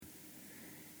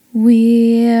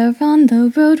We're on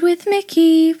the road with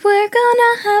Mickey, we're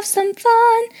gonna have some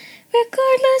fun.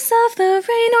 Regardless of the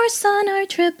rain or sun, our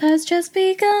trip has just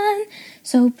begun.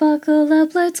 So buckle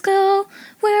up, let's go,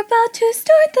 we're about to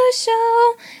start the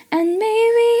show. And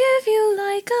maybe if you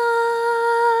like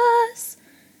us,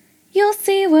 you'll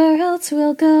see where else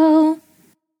we'll go.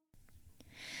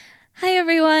 Hi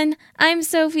everyone, I'm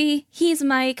Sophie, he's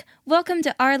Mike. Welcome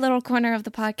to our little corner of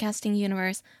the podcasting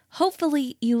universe.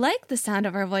 Hopefully you like the sound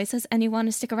of our voices and you want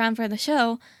to stick around for the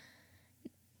show.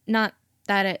 Not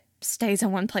that it stays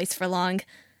in one place for long.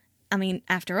 I mean,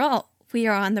 after all, we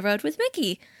are on the road with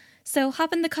Mickey. So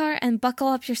hop in the car and buckle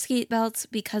up your seat belts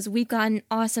because we've got an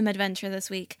awesome adventure this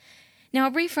week. Now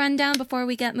a brief rundown before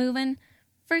we get moving.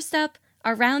 First up,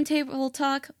 our roundtable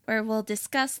talk where we'll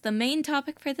discuss the main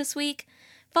topic for this week,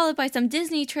 followed by some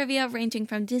Disney trivia ranging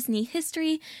from Disney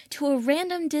history to a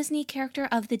random Disney character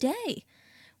of the day.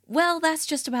 Well, that's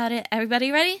just about it.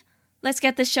 Everybody ready? Let's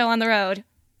get this show on the road.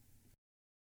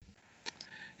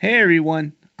 Hey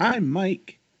everyone, I'm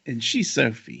Mike, and she's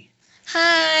Sophie.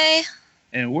 Hi.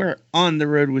 And we're on the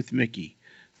road with Mickey.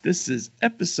 This is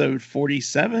episode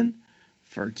 47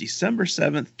 for December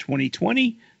 7th,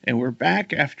 2020, and we're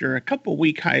back after a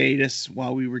couple-week hiatus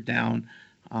while we were down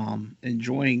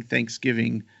enjoying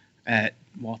Thanksgiving at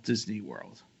Walt Disney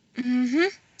World. Mm-hmm.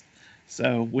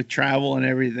 So with travel and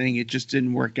everything, it just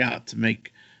didn't work out to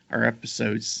make our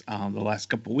episodes the last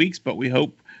couple weeks, but we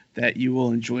hope that you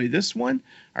will enjoy this one.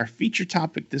 Our feature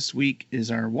topic this week is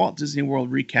our Walt Disney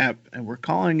World recap, and we're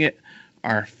calling it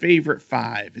our favorite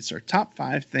 5. It's our top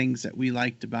 5 things that we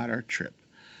liked about our trip.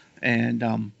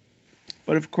 And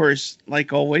but of course,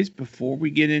 like always, before we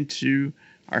get into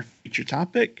our feature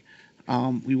topic,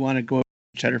 we want to go over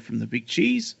cheddar from the Big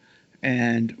Cheese.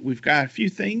 And we've got a few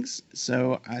things,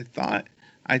 so I thought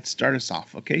I'd start us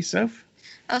off. Okay, Soph?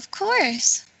 Of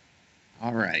course.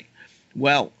 All right.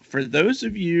 Well, for those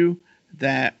of you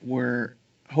that were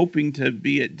hoping to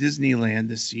be at Disneyland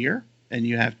this year and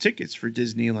you have tickets for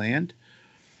Disneyland,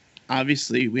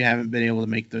 obviously we haven't been able to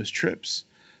make those trips.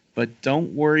 But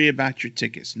don't worry about your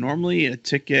tickets. Normally a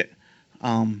ticket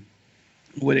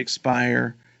would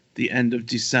expire the end of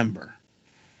December,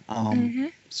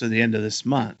 so the end of this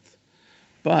month.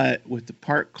 But with the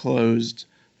park closed,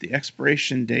 the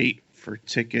expiration date for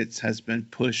tickets has been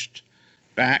pushed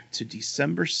back to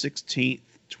December 16th,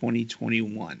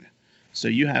 2021. So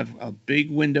you have a big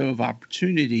window of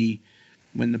opportunity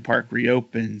when the park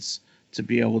reopens to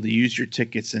be able to use your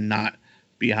tickets and not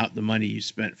be out the money you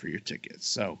spent for your tickets.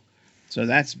 So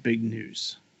that's big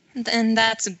news. And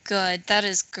that's good. That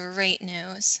is great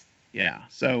news. Yeah.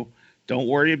 So don't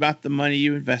worry about the money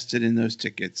you invested in those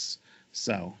tickets.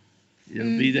 So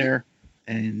it'll be there,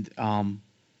 and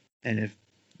if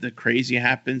the crazy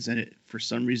happens and it for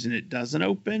some reason it doesn't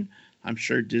open, I'm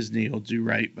sure Disney will do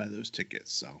right by those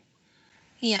tickets. So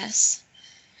yes.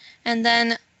 And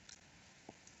then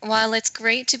while it's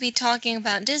great to be talking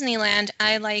about Disneyland,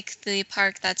 I like the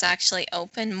park that's actually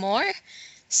open more.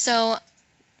 So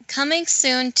coming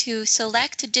soon to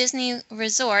select Disney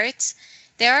resorts,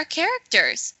 there are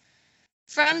characters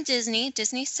from Disney.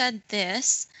 Disney said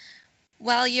this: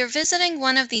 while you're visiting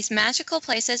one of these magical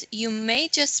places, you may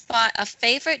just spot a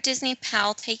favorite Disney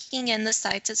pal taking in the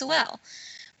sights as well.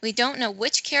 We don't know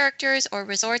which characters or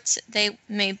resorts they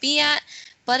may be at,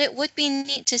 but it would be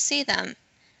neat to see them.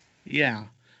 Yeah,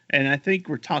 and I think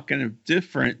we're talking of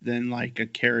different than like a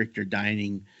character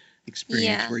dining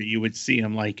experience where you would see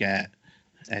them like at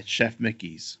Chef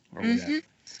Mickey's or whatever.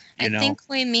 I think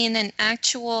we mean an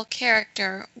actual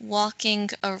character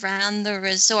walking around the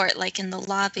resort, like in the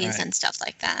lobbies and stuff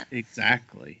like that.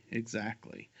 Exactly.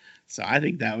 So I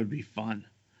think that would be fun.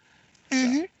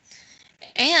 So.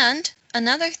 And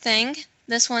another thing,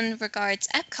 this one regards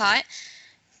Epcot.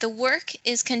 The work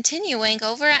is continuing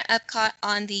over at Epcot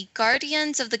on the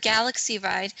Guardians of the Galaxy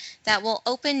ride that will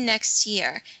open next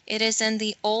year. It is in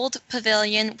the old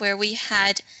pavilion where we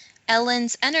had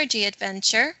Ellen's Energy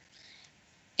Adventure.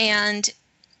 And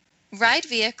ride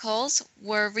vehicles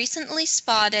were recently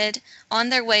spotted on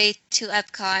their way to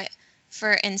Epcot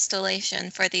for installation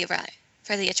for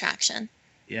the attraction.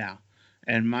 Yeah,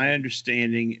 and my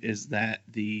understanding is that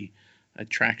the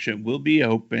attraction will be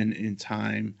open in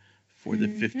time for the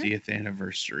 50th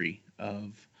anniversary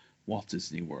of Walt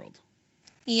Disney World.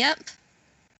 Yep.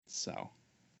 So,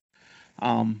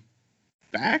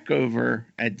 back over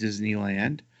at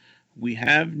Disneyland, we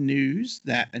have news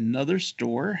that another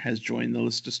store has joined the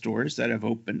list of stores that have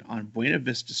opened on Buena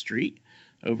Vista Street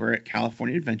over at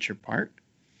California Adventure Park.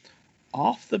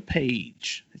 Off the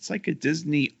Page. It's like a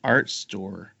Disney art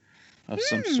store of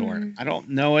some sort. I don't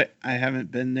know it. I haven't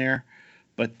been there,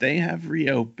 but they have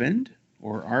reopened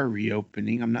or are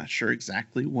reopening. I'm not sure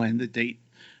exactly when. The date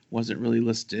wasn't really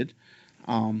listed.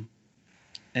 Um,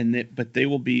 but they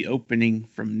will be opening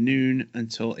from noon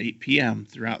until 8 p.m.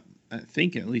 throughout, I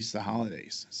think, at least the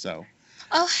holidays. So,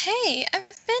 Oh, hey, I've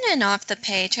been in off the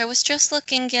page. I was just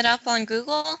looking it up on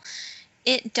Google.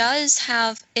 It does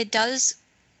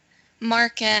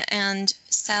market and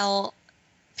sell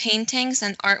paintings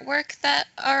and artwork that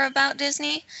are about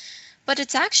Disney, but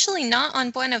it's actually not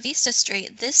on Buena Vista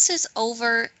Street. This is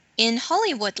over in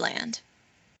Hollywoodland.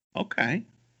 okay.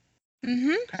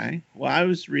 Mm-hmm. Okay. Well, I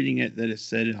was reading it that it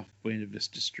said off Buena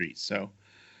Vista Street, so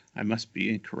I must be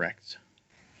incorrect.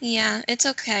 Yeah, it's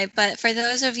okay. But for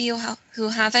those of you who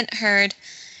haven't heard,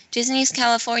 Disney's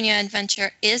California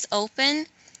Adventure is open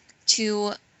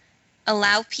to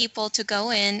allow people to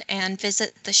go in and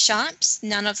visit the shops.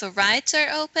 None of the rides are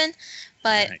open,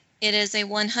 but Right. it is a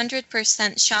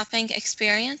 100% shopping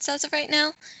experience as of right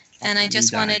now. And I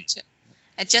just wanted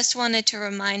to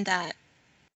remind that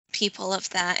people of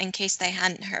that in case they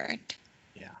hadn't heard.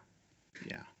 Yeah.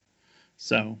 Yeah.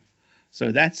 So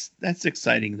that's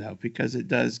exciting though, because it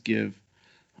does give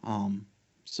some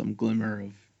glimmer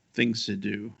of things to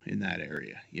do in that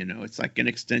area. It's like an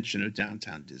extension of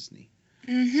downtown Disney.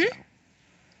 Mm-hmm.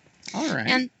 So, all right.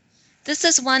 And this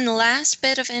is one last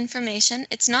bit of information.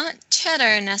 It's not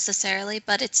cheddar necessarily,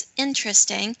 but it's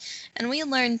interesting. And we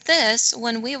learned this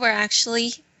when we were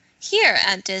actually here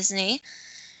at Disney.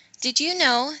 Did you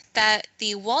know that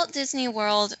the Walt Disney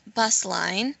World bus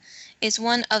line is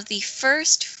one of the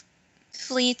first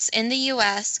fleets in the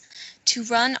U.S. to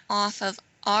run off of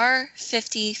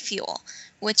R50 fuel,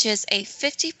 which is a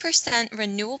 50%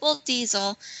 renewable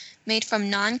diesel made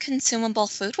from non-consumable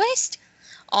food waste?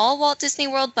 All Walt Disney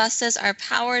World buses are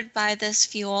powered by this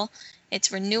fuel.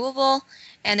 It's renewable,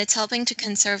 and it's helping to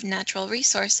conserve natural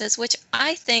resources, which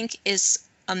I think is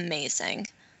amazing.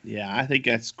 Yeah, I think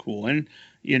that's cool. And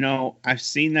I've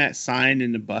seen that sign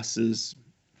in the buses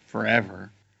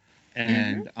forever.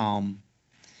 Mm-hmm. And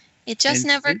It just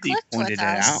never Cindy clicked pointed with it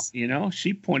out. us.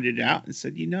 She pointed it out and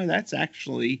said, that's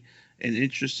actually an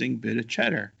interesting bit of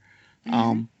cheddar.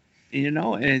 Mm-hmm. And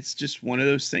it's just one of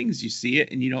those things. You see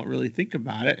it and you don't really think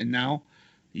about it, and now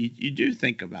you do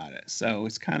think about it. So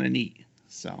it's kind of neat.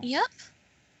 So Yep.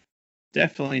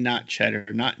 definitely not cheddar,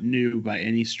 not new by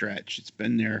any stretch. It's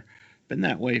been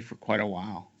that way for quite a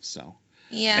while. So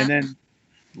Yeah. And then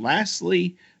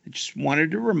lastly, I just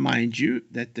wanted to remind you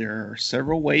that there are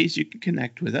several ways you can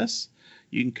connect with us.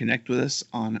 You can connect with us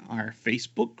on our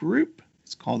Facebook group.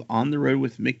 It's called On the Road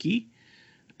with Mickey,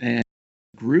 and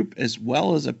group as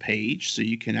well as a page, so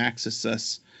you can access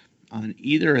us on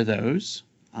either of those,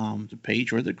 the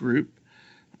page or the group.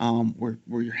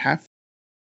 We're half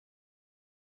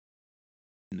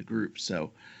in the group,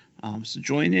 so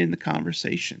join in the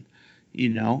conversation.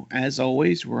 As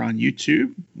always, we're on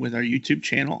YouTube with our YouTube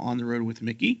channel On the Road with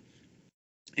Mickey,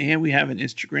 and we have an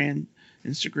Instagram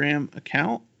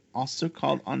account also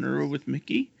called On the Road with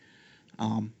Mickey.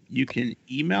 You can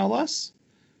email us.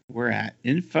 We're at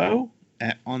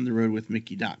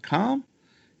info@ontheroadwithmickey.com,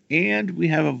 and we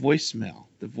have a voicemail.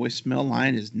 The voicemail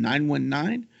line is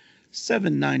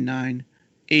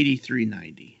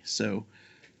 919-799-8390. So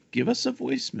give us a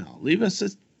voicemail. Leave us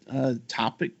a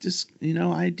topic,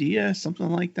 idea, something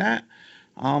like that.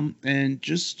 And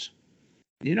just,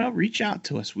 reach out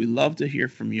to us. We love to hear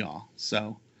from y'all.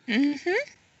 So,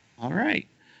 all right.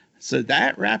 So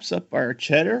that wraps up our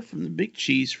cheddar from the Big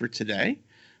Cheese for today.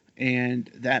 And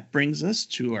that brings us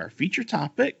to our feature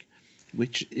topic,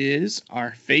 which is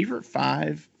our favorite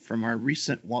 5 from our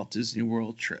recent Walt Disney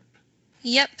World trip.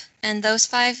 Yep. And those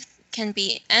 5 can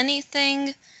be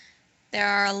anything. There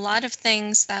are a lot of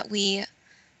things that we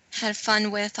had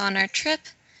fun with on our trip.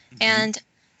 Mm-hmm. And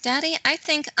Daddy, I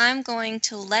think I'm going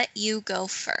to let you go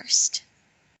first.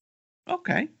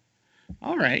 Okay.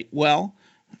 All right. Well,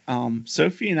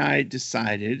 Sophie and I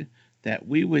decided that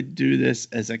we would do this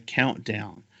as a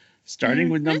countdown, starting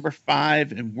with number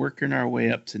 5 and working our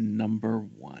way up to number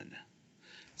 1.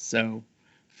 So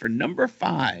for number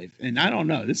 5, and I don't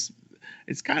know,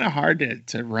 it's kind of hard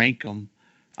to rank them,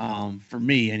 for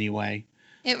me anyway.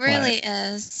 It really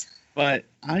is. But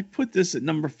I put this at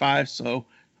number 5, so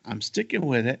I'm sticking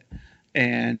with it.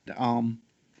 And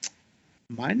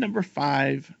my number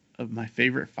 5 of my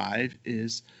favorite 5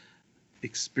 is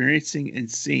experiencing and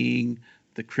seeing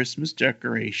the Christmas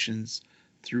decorations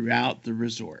throughout the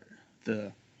resort.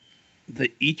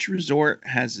 Each resort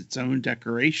has its own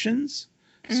decorations.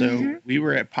 So we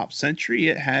were at Pop Century.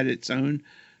 It had its own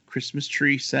Christmas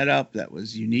tree setup that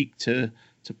was unique to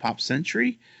Pop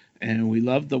Century. And we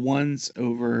loved the ones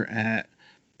over at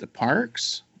the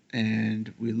parks.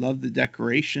 and we love the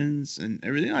decorations and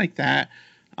everything like that.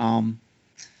 Um,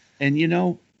 and you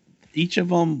know, each of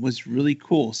them was really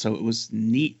cool, so it was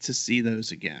neat to see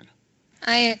those again.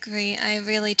 I agree. I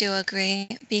really do agree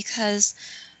because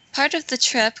part of the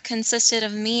trip consisted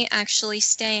of me actually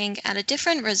staying at a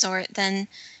different resort than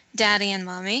Daddy and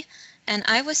Mommy, and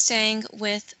I was staying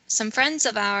with some friends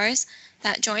of ours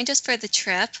that joined us for the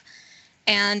trip,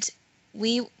 and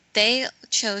they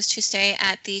chose to stay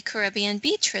at the Caribbean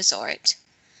Beach Resort.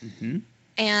 Hmm.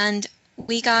 And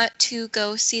we got to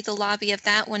go see the lobby of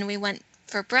that when we went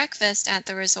for breakfast at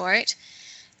the resort,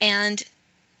 and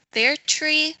their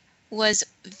tree was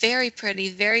very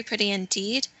pretty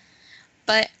indeed.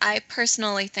 But I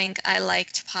personally think I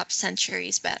liked Pop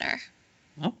Centuries better.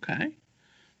 Okay.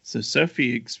 So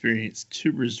Sophie experienced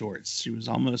two resorts. She was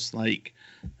almost like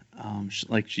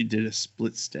she did a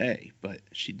split stay, but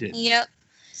she didn't. Yep.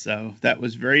 So that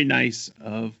was very nice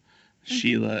of Mhm.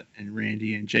 Sheila and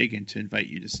Randy and Jagan to invite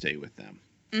you to stay with them.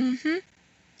 Mhm.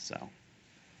 So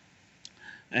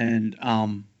and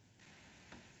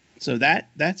so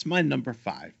that's my number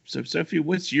five. So Sophie,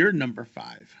 what's your number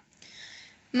five?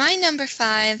 My number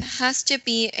 5 has to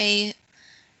be a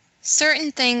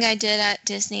certain thing I did at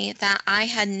Disney that I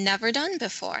had never done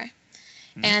before.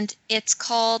 Hmm? And it's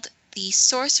called The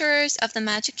Sorcerers of the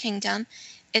Magic Kingdom.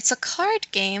 It's a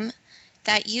card game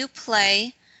that you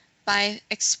play by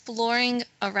exploring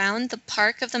around the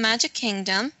park of the Magic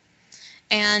Kingdom,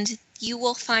 and you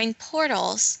will find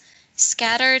portals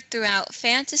scattered throughout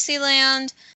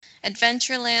Fantasyland,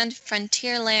 Adventureland,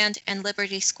 Frontierland, and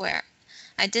Liberty Square.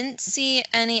 I didn't see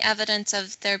any evidence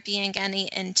of there being any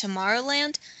in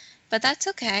Tomorrowland, but that's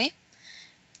okay.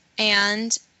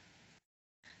 And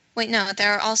wait, no,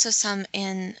 there are also some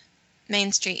in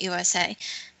Main Street USA.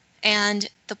 And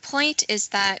the point is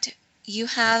that you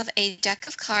have a deck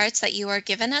of cards that you are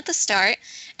given at the start,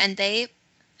 and they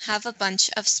have a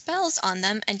bunch of spells on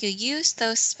them, and you use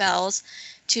those spells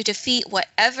to defeat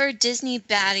whatever Disney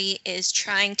baddie is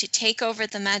trying to take over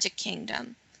the Magic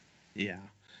Kingdom. Yeah.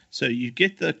 So you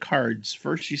get the cards.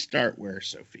 First you start where,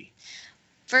 Sophie?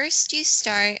 First, you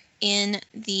start in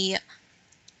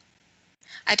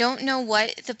I don't know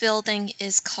what the building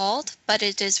is called, but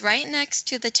it is right next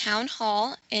to the town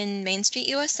hall in Main Street,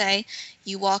 USA.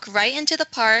 You walk right into the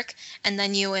park, and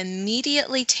then you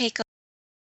immediately take a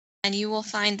and you will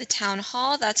find the town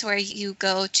hall. That's where you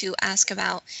go to ask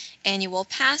about annual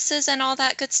passes and all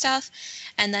that good stuff.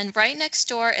 And then right next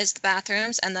door is the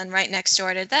bathrooms, and then right next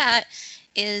door to that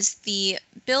is the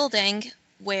building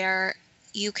where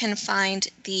you can find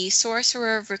the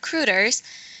sorcerer recruiters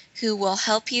who will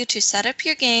help you to set up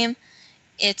your game.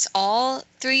 It's all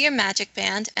through your magic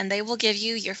band, and they will give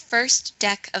you your first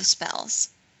deck of spells.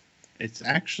 It's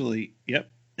actually, yep,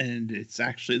 and it's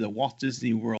actually the Walt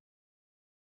Disney World.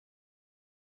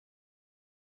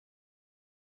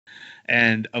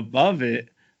 And above it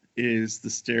is the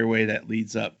stairway that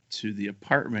leads up to the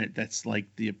apartment that's like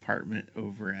the apartment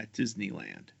over at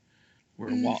Disneyland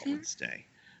where Walt Hmm. would stay.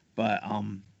 But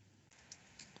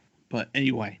but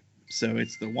anyway, so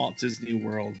it's the Walt Disney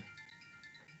World.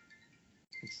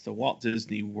 It's the Walt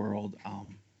Disney World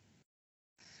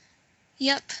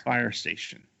Yep. fire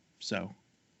station. So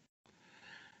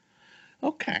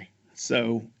okay.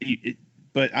 So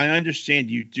but I understand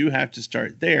you do have to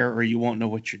start there or you won't know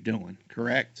what you're doing,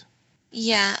 correct?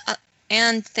 Yeah,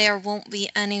 and there won't be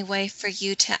any way for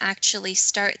you to actually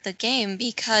start the game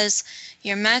because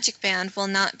your magic band will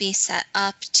not be set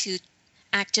up to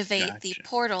activate the Gotcha.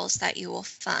 portals that you will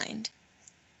find.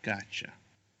 Gotcha.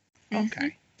 Hmm.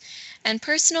 Okay. And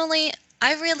personally,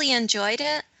 I really enjoyed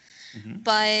it, Hmm.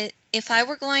 but if I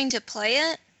were going to play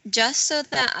it just so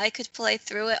that I could play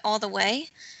through it all the way,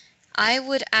 I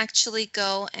would actually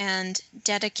go and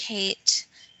dedicate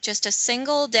just a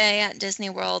single day at Disney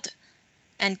World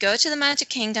and go to the Magic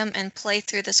Kingdom and play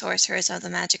through the Sorcerers of the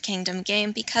Magic Kingdom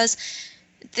game because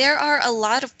there are a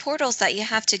lot of portals that you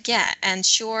have to get. And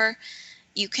sure,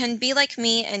 you can be like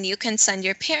me and you can send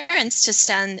your parents to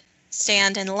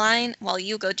stand in line while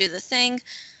you go do the thing.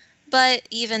 But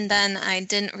even then, I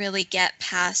didn't really get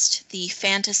past the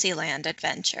Fantasyland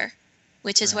adventure,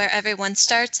 which is where Right. everyone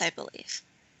starts, I believe.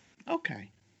 Okay.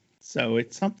 So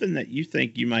it's something that you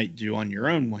think you might do on your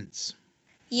own once.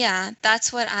 Yeah,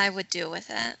 that's what I would do with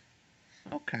it.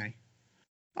 Okay.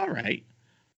 All right.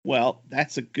 Well,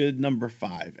 that's a good number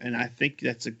five, and I think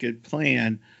that's a good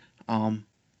plan. Um,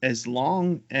 as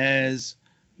long as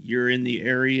you're in the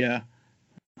area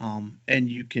and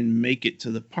you can make it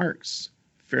to the parks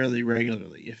fairly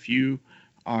regularly. If you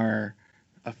are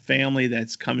a family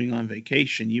that's coming on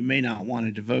vacation, you may not want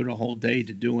to devote a whole day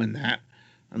to doing that.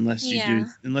 Yeah.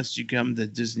 unless you come to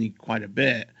Disney quite a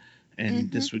bit, and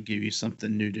Mhm. this would give you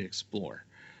something new to explore.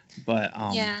 But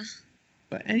Yeah.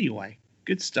 but anyway,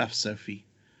 good stuff, Sophie.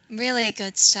 Really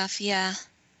good stuff. Yeah.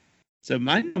 So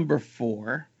my number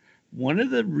 4, one of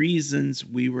the reasons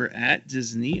we were at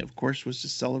Disney, of course, was to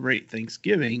celebrate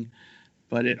Thanksgiving,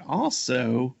 but it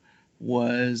also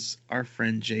was our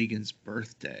friend Jagan's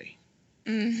birthday.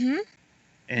 Mhm.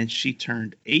 And she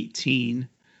turned 18,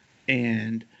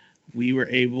 and we were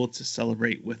able to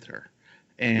celebrate with her.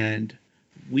 And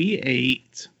we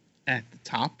ate at the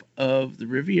top of the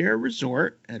Riviera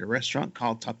Resort at a restaurant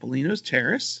called Topolino's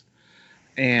Terrace.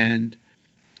 And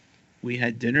we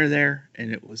had dinner there,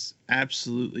 and it was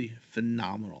absolutely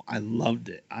phenomenal. I loved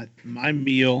it. My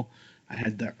meal, I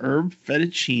had the herb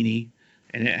fettuccine,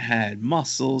 and it had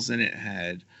mussels, and it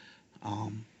had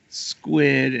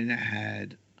squid, and it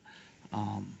had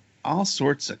um, all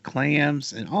sorts of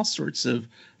clams and all sorts of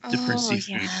different Oh,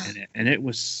 seafood yeah. in it, and it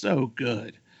was so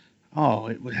good. Oh,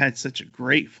 it had such a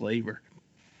great flavor.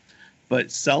 But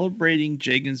celebrating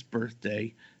Jagan's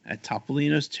birthday at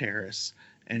Topolino's Terrace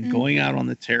and going Mhm. out on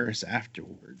the terrace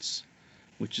afterwards,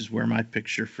 which is where my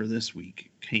picture for this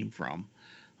week came from,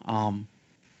 um,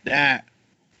 that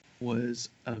was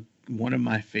one of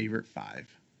my favorite 5.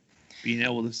 Being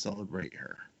able to celebrate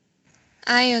her.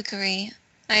 I agree.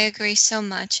 I agree so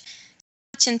much.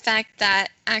 Much in fact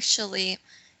that actually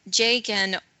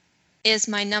Jagan is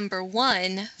my number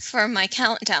 1 for my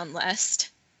countdown list.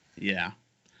 Yeah.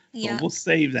 But Yeah. we'll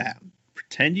save that.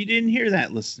 Pretend you didn't hear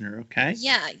that, listener, okay?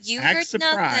 Yeah, you Act heard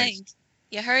nothing. surprised.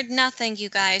 You heard nothing, you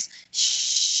guys.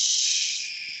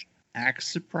 Shh. Shh. Act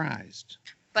surprised.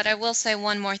 But I will say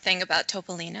one more thing about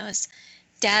Topolino's.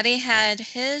 Daddy had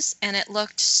his, and it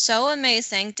looked so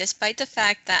amazing, despite the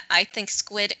fact that I think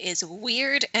squid is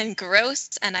weird and gross,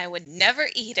 and I would never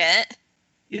eat it.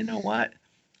 You know what?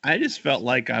 I just felt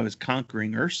like I was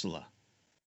conquering Ursula.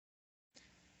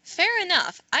 Fair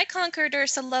enough. I conquered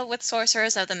Ursula with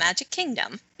Sorcerers of the Magic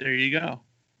Kingdom. There you go.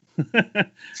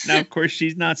 Now, of course,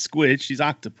 she's not squid. She's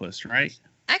octopus, right?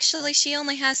 Actually, she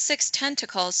only has 6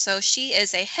 tentacles, so she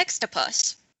is a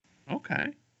hextopus.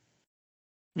 Okay.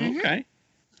 Mhm. Okay.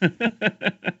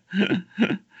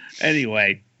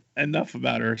 Anyway, enough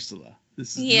about Ursula.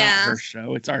 This is not Yeah. her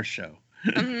show. It's our show.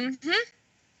 Mhm.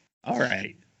 All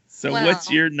right. So what's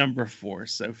Well, your number 4,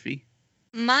 Sophie?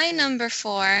 my number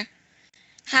 4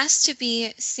 has to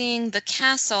be seeing the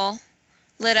castle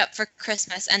lit up for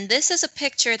Christmas. And this is a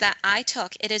picture that I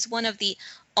took. It is one of the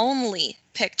only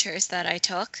pictures that I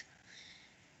took.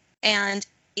 And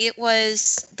it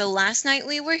was the last night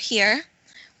we were here.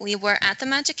 We were at the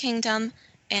Magic Kingdom,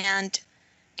 and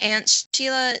Aunt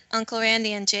Sheila, Uncle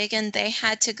Randy, and Jagan, they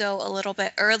had to go a little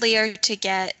bit earlier to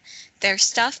get their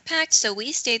stuff packed, so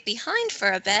we stayed behind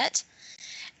for a bit.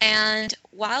 And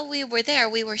while we were there,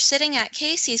 we were sitting at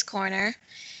Casey's corner,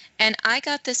 and I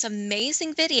got this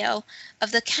amazing video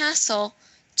of the castle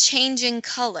changing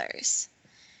colors.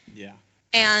 Yeah.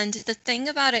 And the thing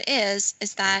about it is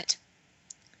that,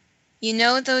 you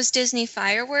know, those Disney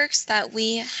fireworks that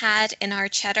we had in our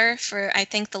cheddar for, I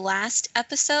think, the last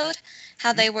episode,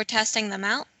 how they were testing them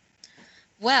out?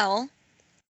 Well,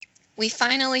 we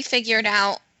finally figured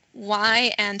out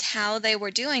why and how they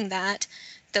were doing that.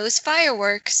 Those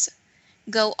fireworks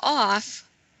go off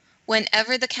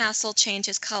whenever the castle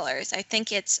changes colors. I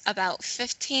think it's about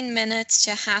 15 minutes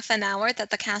to half an hour that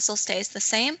the castle stays the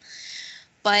same.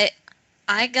 But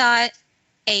I got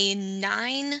a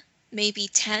 9, maybe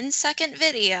 10-second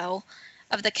video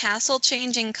of the castle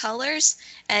changing colors,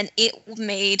 and it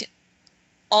made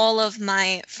all of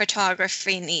my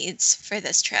photography needs for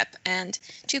this trip. And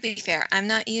to be fair, I'm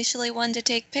not usually one to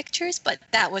take pictures, but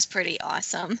that was pretty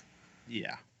awesome.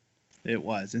 Yeah, it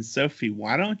was. And Sophie,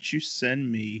 why don't you send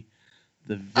me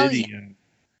the Oh, yeah. video?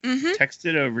 Mm-hmm. Text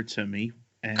it over to me,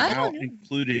 and I I'll don't know.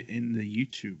 include it in the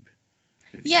YouTube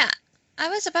video. Yeah, I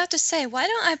was about to say, why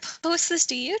don't I post this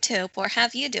to YouTube or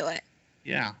have you do it?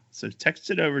 Yeah. So text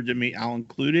it over to me. I'll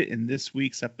include it in this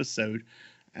week's episode.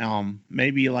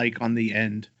 Maybe like on the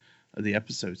end of the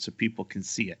episode so people can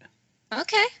see it.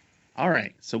 Okay. All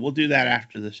right. So we'll do that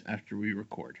after we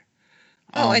record.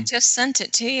 Oh, I just sent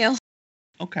it to you.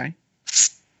 Okay.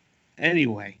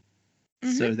 Anyway,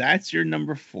 so that's your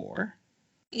number 4.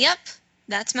 Yep,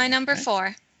 that's my number Okay.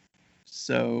 4.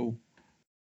 So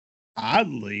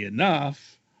oddly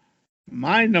enough,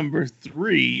 my number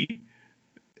 3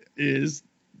 is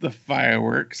the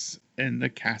fireworks and the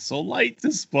castle light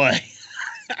display.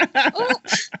 Oh,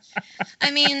 I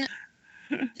mean,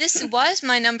 this was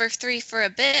my number 3 for a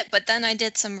bit, but then I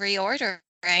did some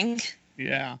reordering.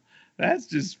 Yeah, that's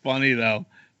just funny though.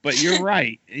 But you're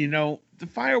right. You know, the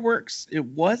fireworks, it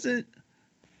wasn't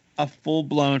a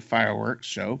full-blown fireworks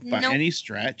show by Nope. any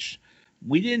stretch.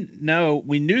 We didn't know.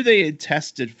 We knew they had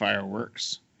tested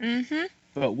fireworks, Mm-hmm.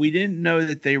 but we didn't know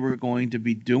that they were going to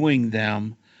be doing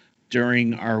them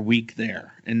during our week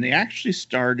there. And they actually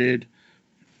started,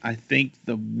 I think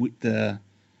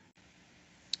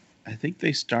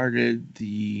they started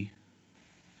the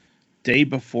day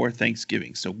before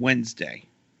Thanksgiving, so Wednesday.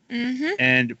 Mm-hmm.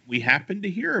 And we happened to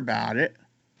hear about it,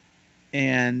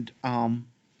 and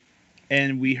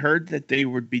we heard that they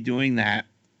would be doing that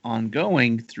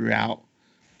ongoing throughout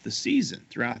the season,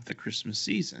 throughout the Christmas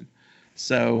season.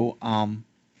 So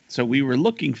so we were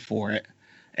looking for it,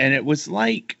 and it was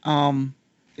like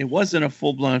it wasn't a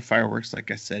full blown fireworks,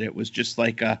 like I said. It was just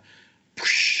like a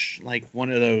like one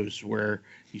of those where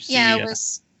you see Yeah, it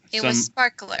was some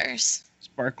sparklers.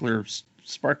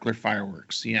 sparkler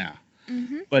fireworks, yeah.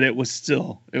 Mm-hmm. But it was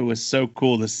so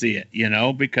cool to see it,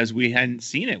 because we hadn't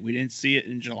seen it. We didn't see it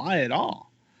in July at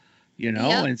all,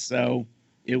 Yep. and so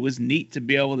it was neat to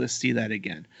be able to see that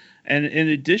again. And in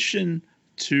addition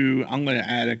to, I'm going to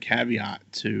add a caveat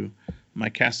to my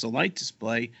Castle Light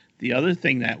display. The other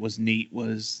thing that was neat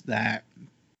was that,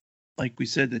 like we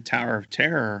said, the Tower of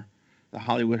Terror, the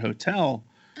Hollywood Hotel,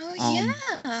 Oh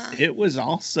yeah. it was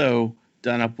also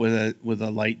done up with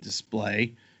a light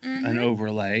display, an Mm-hmm.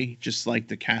 overlay, just like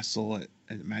the castle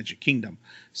at Magic Kingdom.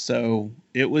 So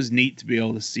it was neat to be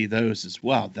able to see those as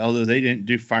well, although they didn't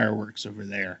do fireworks over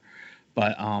there.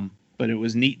 But it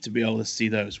was neat to be able to see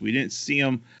those. We didn't see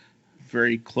them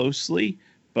very closely,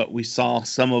 but we saw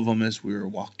some of them as we were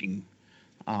walking.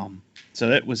 So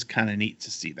that was kind of neat to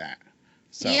see that.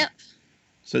 So Yep.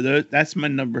 that's my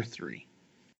number 3.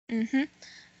 Mm-hmm.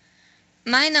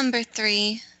 My number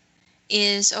 3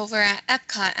 is over at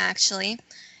Epcot, actually.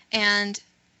 And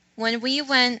when we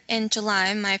went in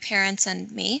July, my parents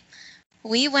and me,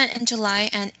 we went in July,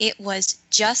 and it was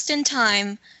just in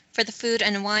time for the Food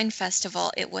and Wine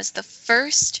Festival. It was the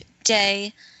first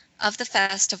day of the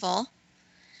festival,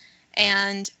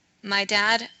 and my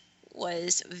dad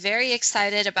was very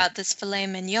excited about this filet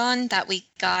mignon that we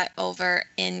got over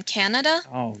in Canada.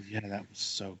 Oh yeah, that was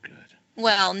so good.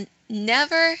 Well,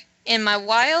 never in my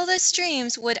wildest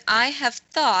dreams would I have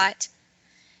thought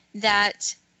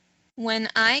that when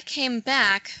I came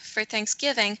back for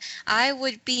Thanksgiving, I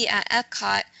would be at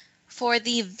Epcot for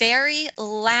the very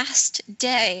last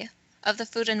day of the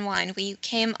Food and Wine. We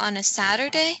came on a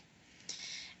Saturday,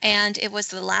 and it was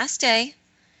the last day,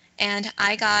 and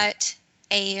I got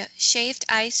a shaved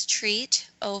ice treat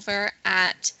over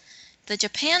at the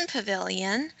Japan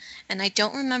Pavilion, and I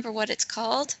don't remember what it's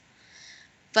called,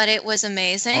 but it was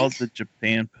amazing. Called the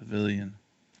Japan Pavilion.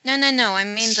 No, I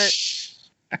mean the...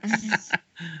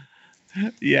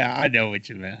 Yeah, I know what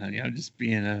you meant, honey. I'm just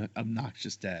being an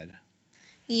obnoxious dad.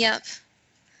 Yep.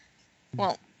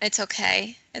 Well, it's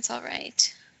okay. It's all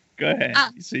right. Go ahead.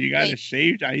 So you got a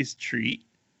shaved ice treat.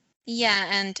 Yeah,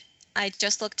 and I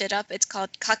just looked it up. It's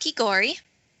called kakigori.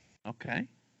 Okay.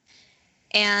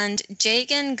 And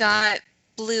Jagan got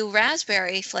blue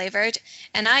raspberry flavored,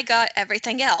 and I got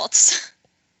everything else.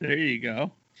 There you go.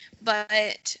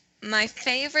 But my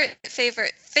favorite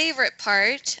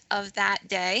part of that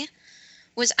day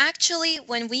was actually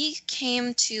when we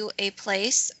came to a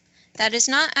place that is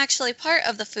not actually part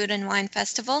of the Food and Wine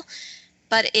Festival,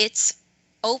 but it's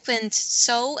opened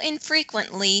so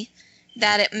infrequently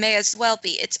that it may as well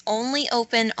be. It's only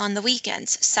open on the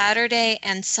weekends, Saturday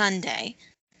and Sunday,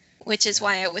 which is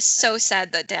why I was so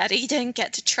sad that Daddy didn't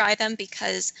get to try them,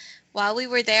 because while we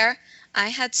were there, I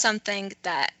had something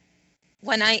that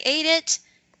when I ate it,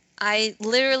 I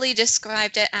literally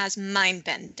described it as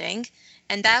mind-bending,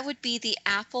 and that would be the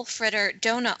apple fritter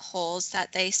donut holes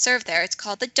that they serve there. It's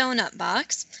called the Donut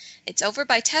Box. It's over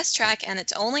by Test Track, and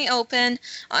it's only open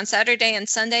on Saturday and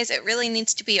Sundays. It really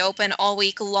needs to be open all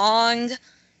week long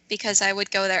because I would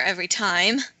go there every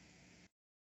time.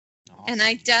 Awesome. And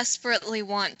I desperately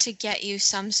want to get you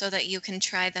some so that you can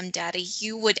try them, Daddy.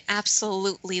 You would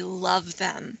absolutely love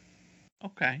them.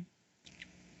 Okay.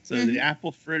 So the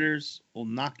apple fritters will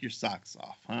knock your socks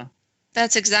off, huh?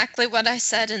 That's exactly what I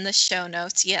said in the show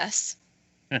notes, yes.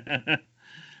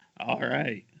 All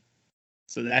right.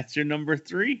 So that's your number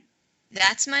 3?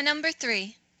 That's my number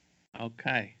 3.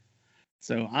 Okay.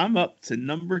 So I'm up to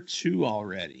number 2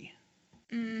 already.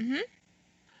 Mm-hmm.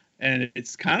 And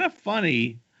it's kind of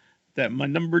funny that my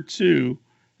number 2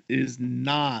 is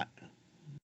not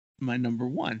my number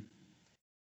 1.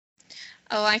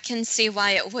 Oh, I can see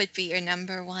why it would be your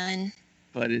number 1.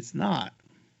 But it's not.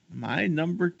 My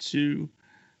number 2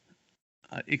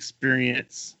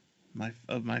 experience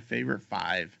of my favorite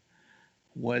 5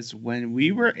 was when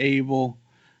we were able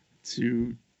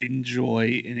to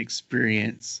enjoy and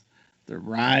experience the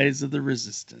Rise of the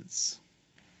Resistance.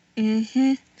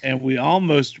 Mm-hmm. And we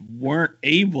almost weren't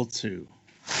able to.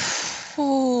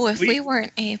 Oh, if we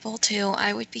weren't able to,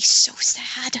 I would be so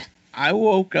sad. I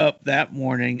woke up that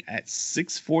morning at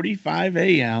 6:45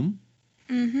 a.m.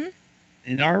 Mm-hmm.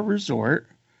 in our resort,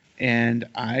 and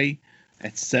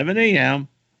at 7 a.m.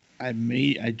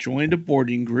 I joined a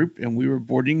boarding group, and we were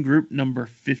boarding group number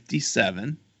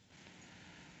 57.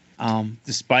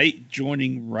 Despite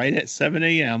joining right at 7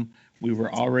 a.m., we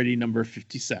were already number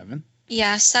 57.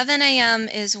 Yeah, 7 a.m.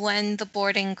 is when the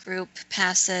boarding group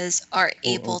passes are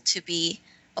able to be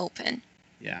open.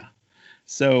 Yeah.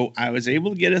 So I was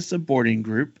able to get us a boarding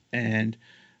group, and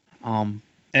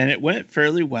it went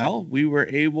fairly well. We were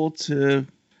able to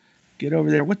get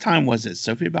over there. What time was it,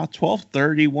 Sophie? About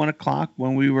 12:30, 1 o'clock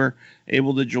when we were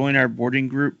able to join our boarding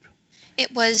group?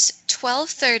 It was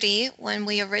 12:30 when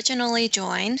we originally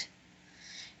joined,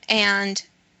 and...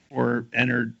 Or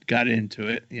got into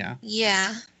it, yeah.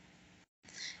 Yeah.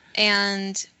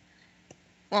 And,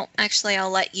 well, actually, I'll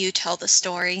let you tell the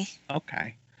story.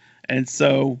 Okay. And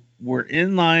so we're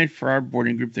in line for our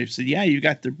boarding group. They said, yeah, you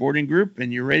got the boarding group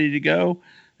and you're ready to go.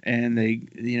 And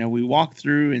we walked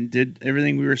through and did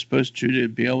everything we were supposed to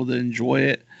be able to enjoy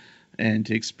it and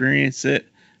to experience it.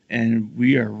 And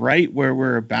we are right where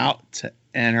we're about to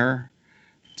enter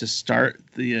to start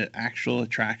the actual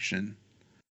attraction.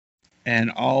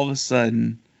 And all of a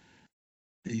sudden,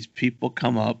 these people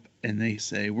come up and they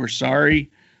say, we're sorry,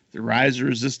 the Rise of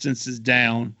Resistance is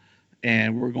down,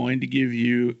 and we're going to give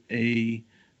you a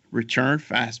return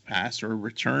fast pass or a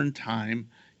return time.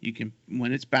 You can,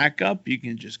 when it's back up, you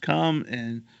can just come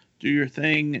and do your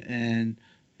thing and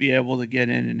be able to get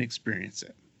in and experience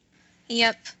it.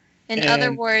 Yep. In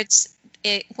other words,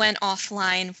 it went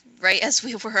offline right as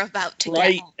we were about to get on.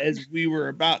 Right as we were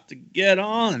about to get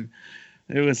on.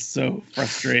 It was so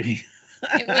frustrating.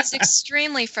 It was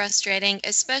extremely frustrating,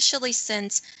 especially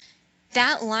since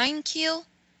that line queue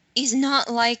is not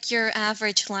like your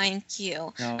average line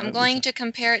queue. No, I'm going to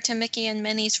compare it to Mickey and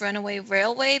Minnie's Runaway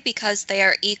Railway because they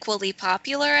are equally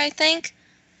popular, I think.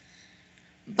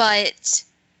 But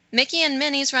Mickey and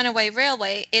Minnie's Runaway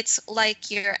Railway, it's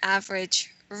like your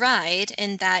average ride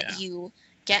in that you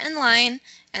get in line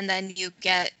and then you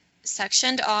get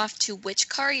sectioned off to which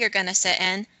car you're going to sit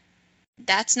in.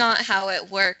 That's not how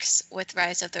it works with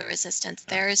Rise of the Resistance.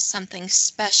 There is something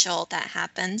special that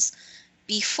happens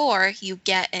before you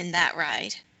get in that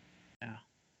ride. Yeah.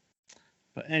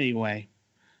 But anyway,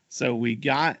 so we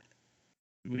had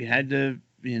to,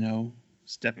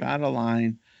 step out of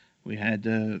line. We had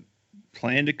to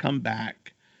plan to come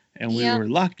back. And we were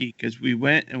lucky because we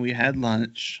went and we had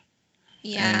lunch.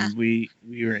 Yeah. And we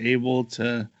were able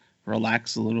to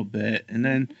relax a little bit. And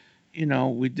then,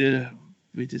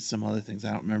 we did some other things.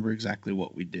 I don't remember exactly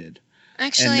what we did.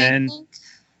 Actually,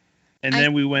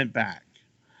 then we went back.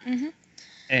 Mm-hmm.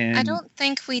 And I don't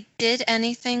think we did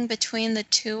anything between the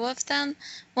two of them.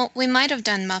 Well, we might have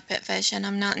done Muppet Vision.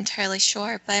 I'm not entirely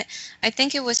sure. But I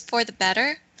think it was for the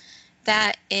better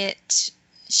that it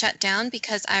shut down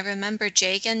because I remember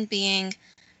Jagan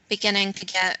beginning to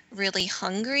get really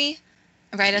hungry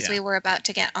right as we were about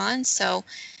to get on. So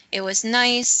it was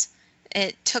nice.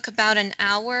 It took about an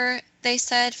hour, they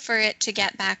said, for it to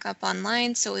get back up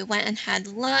online. So we went and had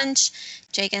lunch.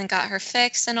 Jagan got her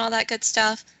fix and all that good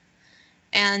stuff.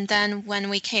 And then when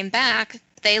we came back,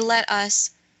 they let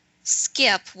us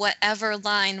skip whatever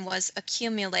line was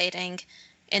accumulating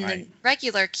in the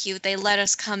regular queue. They let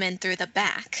us come in through the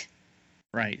back.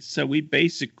 Right. So we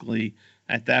basically,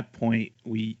 at that point,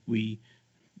 we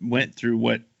went through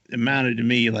what amounted to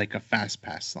me like a fast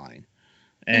pass line.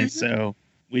 And so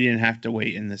we didn't have to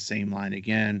wait in the same line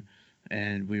again.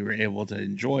 And we were able to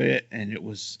enjoy it. And it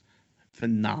was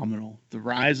phenomenal. The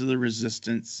Rise of the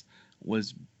Resistance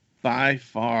was by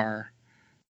far,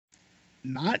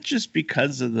 not just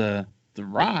because of the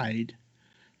ride,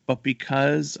 but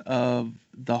because of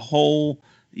the whole,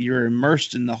 you're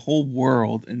immersed in the whole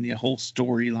world and the whole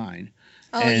storyline.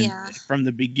 Oh, and yeah. From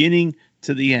the beginning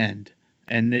to the end.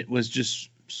 And it was just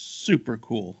super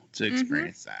cool to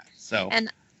experience that. So,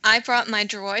 and I brought my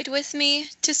droid with me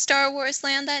to Star Wars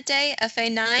Land that day,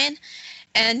 FA9,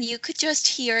 and you could just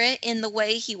hear it in the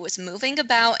way he was moving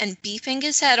about and beeping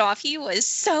his head off. He was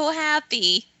so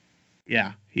happy.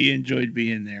 Yeah, he enjoyed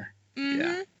being there. Mm-hmm.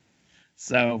 Yeah.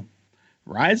 So,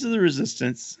 Rise of the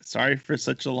Resistance, sorry for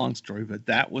such a long story, but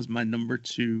that was my number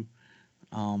 2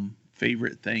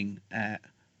 favorite thing at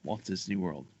Walt Disney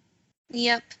World.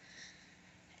 Yep.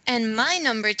 And my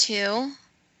number 2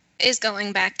 is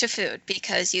going back to food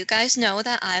because you guys know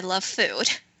that I love food.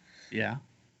 Yeah.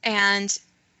 And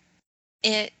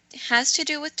It has to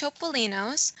do with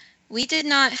Topolino's. We did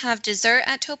not have dessert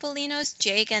at Topolino's.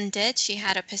 Jagan did. She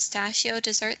had a pistachio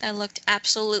dessert that looked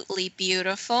absolutely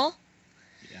beautiful.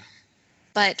 Yeah.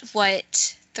 But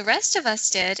what the rest of us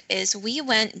did is we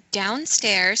went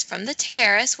downstairs from the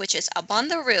terrace, which is up on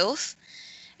the roof,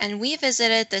 and we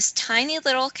visited this tiny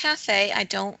little cafe. I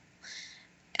know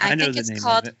think the it's name of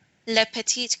called it. Le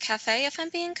Petit Cafe, if I'm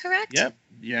being correct. Yep,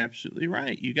 you're absolutely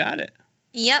right. You got it.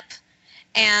 Yep.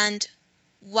 And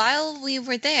while we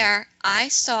were there, I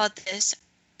saw this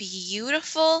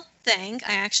beautiful thing.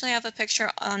 I actually have a picture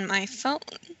on my phone,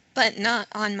 but not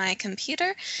on my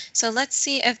computer. So let's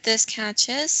see if this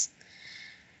catches.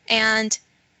 And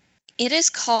it is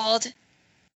called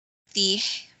the,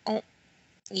 oh,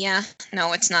 yeah,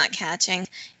 no, it's not catching.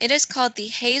 It is called the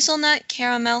Hazelnut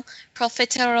Caramel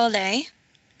Profiterole.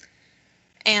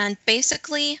 And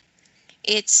basically,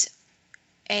 it's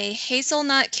a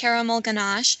hazelnut caramel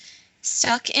ganache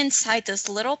stuck inside this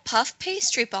little puff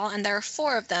pastry ball, and there are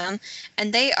 4 of them,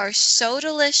 and they are so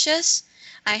delicious.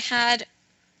 I had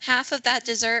half of that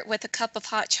dessert with a cup of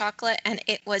hot chocolate, and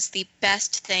it was the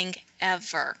best thing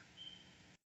ever.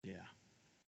 Yeah.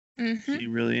 Mm-hmm. She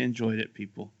really enjoyed it,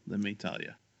 people. Let me tell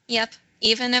you. Yep.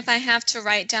 Even if I have to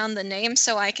write down the name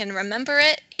so I can remember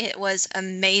it, it was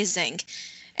amazing.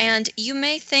 And you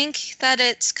may think that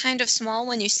it's kind of small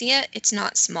when you see it. It's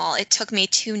not small. It took me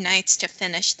 2 nights to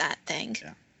finish that thing.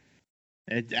 Yeah.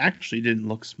 It actually didn't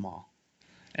look small.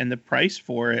 And the price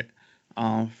for it,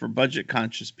 for budget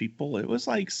conscious people, it was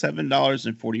like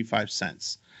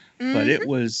 $7.45. But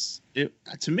it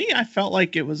to me, I felt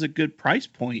like it was a good price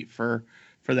point for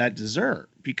that dessert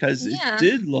because it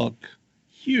did look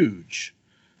huge.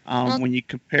 When you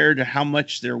compare to how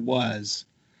much there was,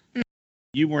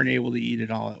 you weren't able to eat it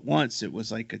all at once. It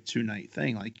was like a 2-night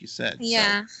thing, like you said.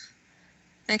 Yeah.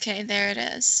 So. Okay, there it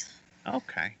is.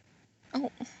 Okay.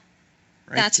 Oh,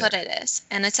 right, that's there. What it is,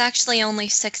 and it's actually only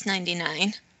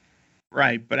 $6.99.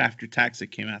 Right, but after tax, it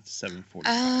came out to $7.45.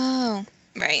 Oh,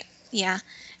 right. Yeah.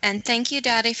 And thank you,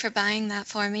 Daddy, for buying that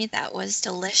for me. That was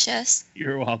delicious.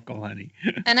 You're welcome, honey.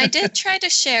 And I did try to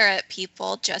share it,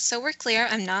 people. Just so we're clear,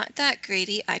 I'm not that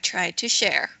greedy. I tried to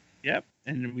share. Yep,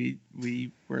 and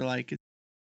we were like...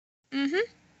 Mm-hmm.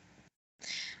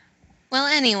 Well,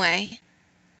 anyway,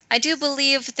 I do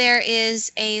believe there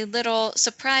is a little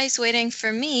surprise waiting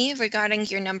for me regarding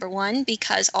your number 1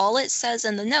 because all it says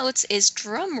in the notes is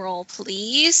drum roll,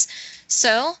 please.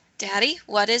 So, Daddy,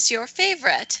 what is your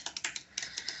favorite?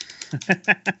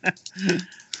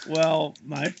 Well,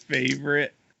 my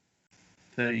favorite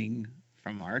thing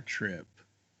from our trip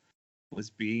was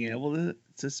being able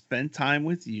to spend time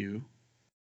with you.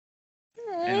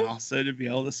 Aww. And also to be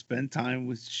able to spend time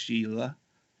with Sheila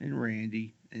and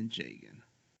Randy and Jagan.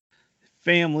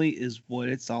 Family is what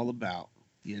it's all about,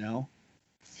 you know?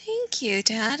 Thank you,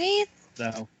 Daddy.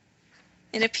 So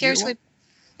it appears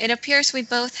we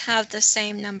both have the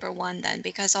same number 1 then,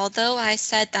 because although I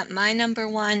said that my number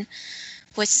 1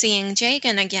 was seeing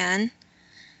Jagan again,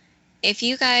 if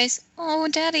you guys... Oh,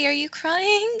 Daddy, are you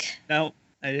crying? No,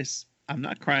 I'm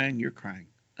not crying, you're crying.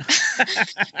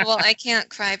 Well, I can't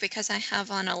cry because I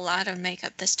have on a lot of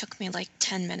makeup. This took me like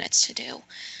 10 minutes to do.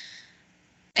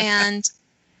 And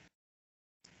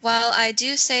while I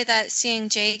do say that seeing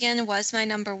Jagan was my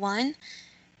number 1,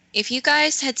 if you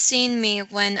guys had seen me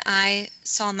when I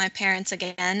saw my parents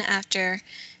again after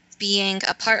being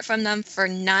apart from them for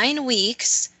 9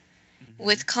 weeks,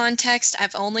 with context,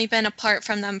 I've only been apart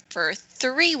from them for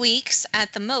 3 weeks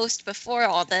at the most before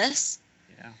all this.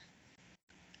 Yeah.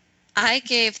 I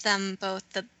gave them both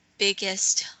the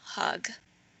biggest hug.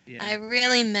 Yeah. I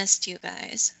really missed you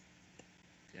guys.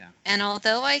 Yeah. And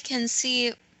although I can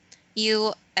see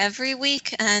you every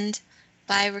week and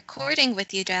by recording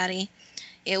with you, Daddy,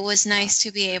 it was nice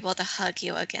to be able to hug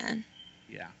you again.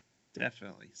 Yeah,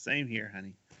 definitely. Same here,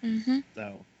 honey. Mm-hmm.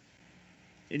 So,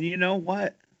 and you know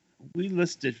what? We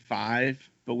listed 5,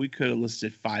 but we could have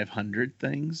listed 500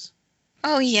 things.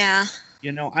 Oh, yeah.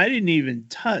 You know, I didn't even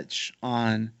touch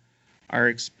on our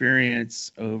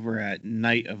experience over at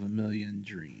Night of a Million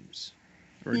Dreams.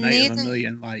 Or Night of a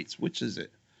Million Lights. Which is it?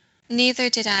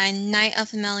 Neither did I. Night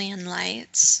of a Million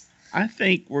Lights. I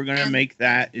think we're going to make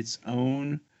that its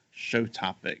own show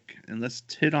topic. And let's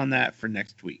hit on that for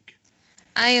next week.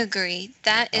 I agree.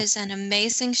 That is an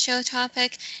amazing show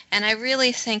topic. And I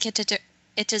really think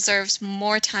it deserves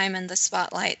more time in the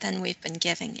spotlight than we've been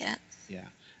giving it. Yeah.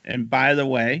 And by the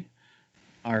way,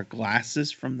 our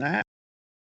glasses from that,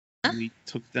 we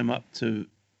took them up to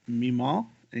Meemaw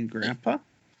and Grandpa.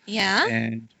 Yeah.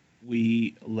 And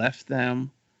we left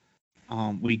them,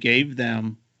 we gave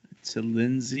them to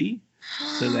Lindsay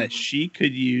so that she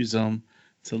could use them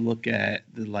to look at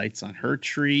the lights on her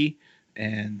tree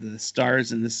and the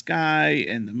stars in the sky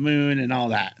and the moon and all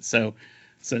that. So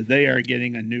they are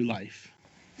getting a new life.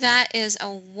 That is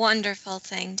a wonderful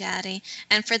thing, Daddy.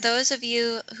 And for those of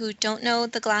you who don't know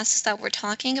the glasses that we're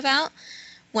talking about,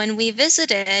 when we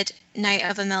visited Night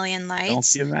of a Million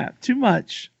Lights... Don't give out too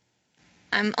much.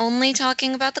 I'm only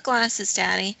talking about the glasses,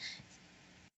 Daddy.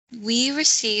 We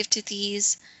received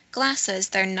these glasses.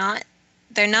 They're not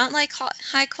like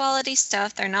high quality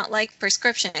stuff. They're not like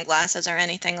prescription glasses or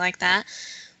anything like that.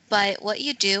 But what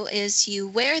you do is you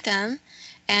wear them,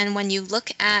 and when you look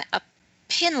at a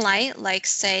pin light, like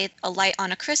say a light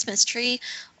on a Christmas tree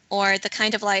or the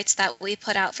kind of lights that we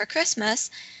put out for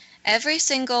Christmas, every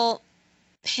single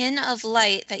pin of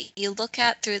light that you look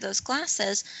at through those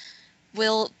glasses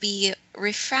will be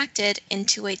refracted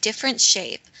into a different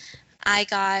shape. I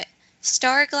got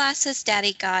star glasses,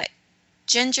 Daddy got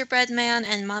gingerbread man,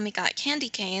 and Mommy got candy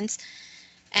canes.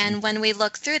 And when we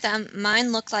look through them,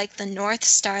 mine look like the North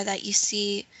Star that you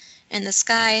see in the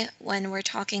sky when we're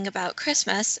talking about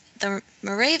Christmas, the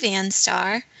Moravian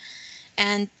star,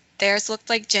 and theirs looked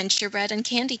like gingerbread and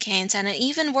candy canes, and it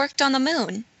even worked on the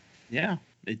moon. Yeah,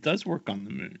 it does work on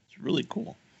the moon. It's really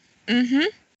cool. Mm-hmm.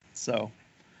 So,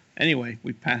 anyway,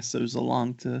 we pass those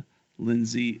along to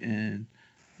Lindsay and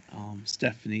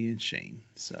Stephanie and Shane.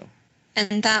 So,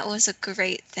 and that was a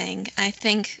great thing. I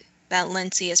think that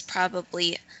Lindsay is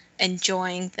probably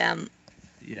enjoying them.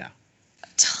 Yeah.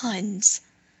 Tons.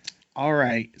 All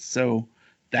right, so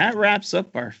that wraps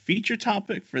up our feature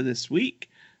topic for this week,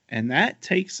 and that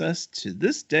takes us to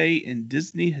this day in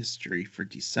Disney history for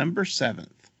December 7th.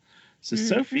 So,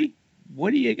 Sophie,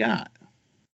 what do you got?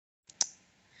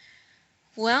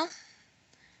 Well,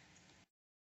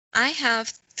 I have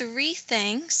 3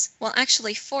 things. Well,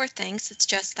 actually 4 things. It's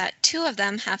just that 2 of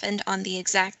them happened on the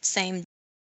exact same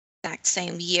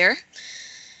year.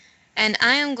 And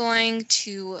I am going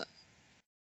to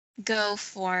go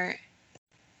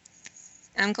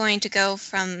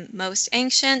from most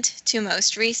ancient to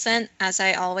most recent, as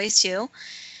I always do.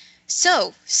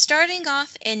 So, starting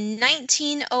off in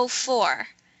 1904,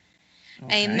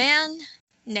 a man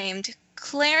named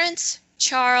Clarence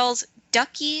Charles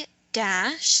Ducky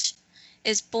Dash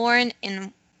is born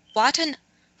in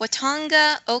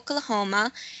Watonga,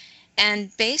 Oklahoma,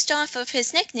 and based off of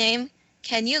his nickname,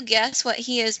 can you guess what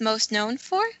he is most known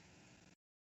for?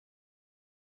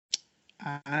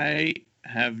 I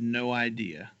have no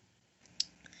idea.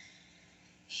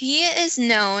 He is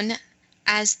known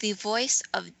as the voice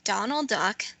of Donald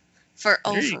Duck for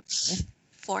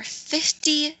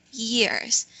 50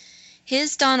 years.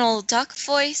 His Donald Duck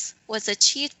voice was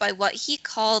achieved by what he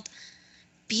called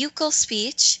buccal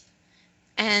speech,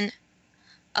 an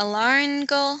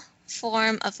laryngeal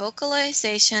form of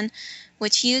vocalization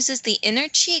which uses the inner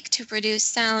cheek to produce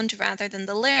sound rather than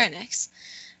the larynx.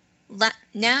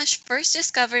 Nash first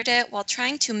discovered it while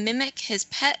trying to mimic his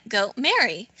pet goat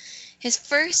Mary. His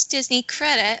first Disney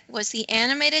credit was the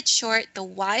animated short The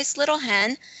Wise Little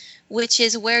Hen, which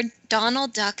is where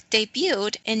Donald Duck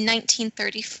debuted in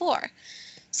 1934.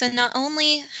 So not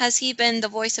only has he been the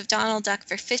voice of Donald Duck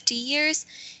for 50 years,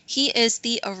 he is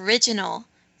the original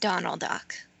Donald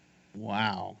Duck.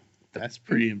 Wow, that's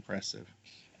pretty impressive.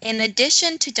 In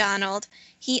addition to Donald,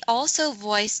 he also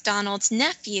voiced Donald's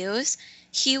nephews,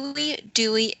 Huey,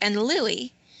 Dewey, and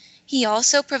Louie. He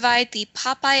also provided the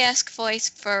Popeye-esque voice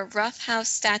for Rough House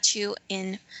statue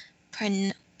in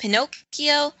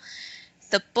Pinocchio,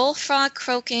 the bullfrog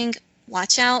croaking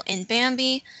 "Watch Out" in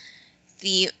Bambi,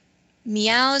 the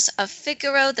meows of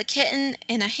Figaro the kitten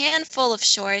in a handful of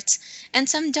shorts, and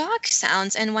some dog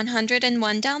sounds in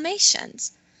 101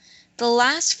 Dalmatians. The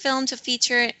last film to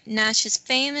feature Nash's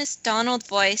famous Donald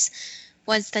voice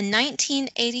was the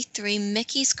 1983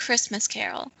 Mickey's Christmas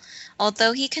Carol,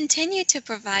 although he continued to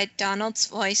provide Donald's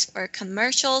voice for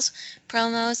commercials,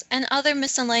 promos, and other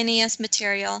miscellaneous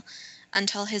material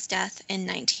until his death in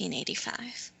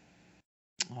 1985.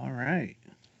 All right.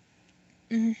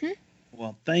 Mm-hmm.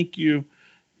 Well, thank you,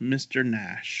 Mr.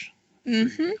 Nash, for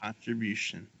your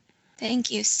contribution.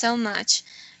 Thank you so much.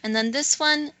 And then this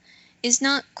one is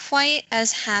not quite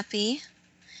as happy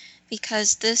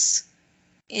because this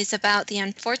is about the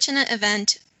unfortunate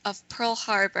event of Pearl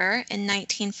Harbor in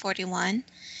 1941.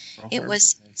 It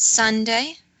was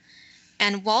Sunday,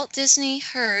 and Walt Disney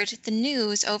heard the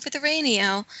news over the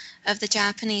radio of the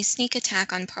Japanese sneak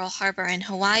attack on Pearl Harbor in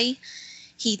Hawaii.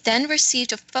 He then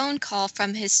received a phone call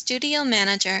from his studio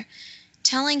manager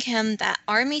telling him that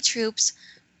Army troops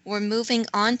were moving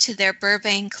on to their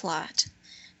Burbank lot.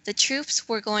 The troops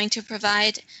were going to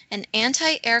provide an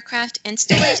anti-aircraft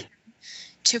installation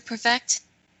to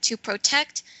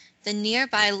protect the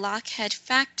nearby Lockheed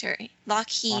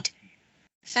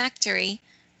factory,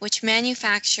 which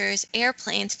manufactures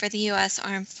airplanes for the U.S.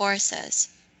 Armed Forces.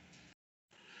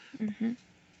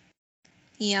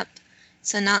 Yep.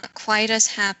 So not quite as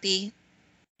happy.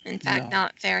 In fact, No.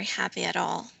 not very happy at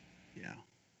all. Yeah.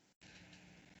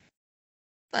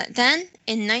 But then,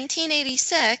 in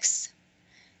 1986,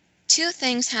 two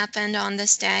things happened on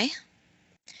this day.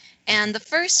 And the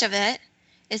first of it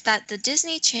is that the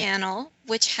Disney Channel,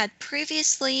 which had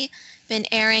previously been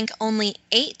airing only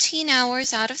 18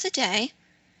 hours out of the day,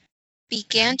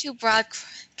 began to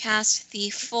broadcast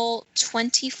the full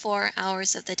 24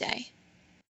 hours of the day.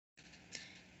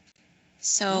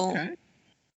 So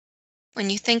when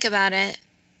you think about it,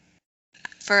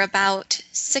 for about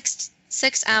six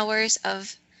hours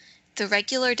of the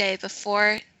regular day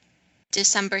before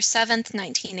December 7th,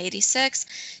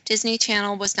 1986, Disney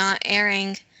Channel was not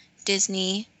airing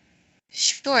Disney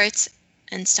shorts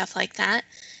and stuff like that.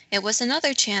 It was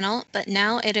another channel, but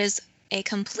now it is a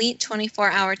complete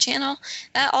 24-hour channel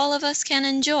that all of us can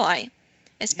enjoy,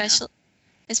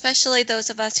 especially those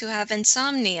of us who have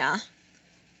insomnia,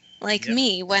 like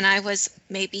me when I was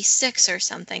maybe 6 or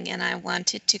something and I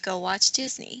wanted to go watch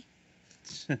Disney.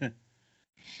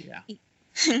 Yeah.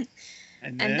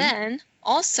 And then,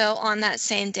 also on that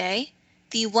same day,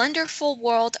 The Wonderful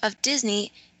World of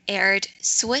Disney aired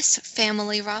Swiss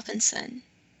Family Robinson.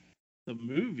 The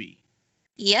movie.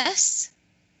 Yes.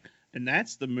 And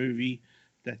that's the movie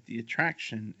that the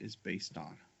attraction is based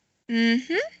on.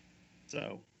 Mm-hmm.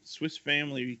 So, Swiss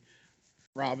Family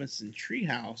Robinson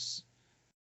Treehouse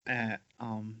at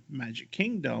Magic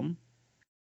Kingdom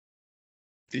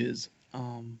is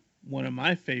one of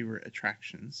my favorite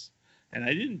attractions. And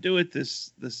I didn't do it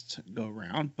this go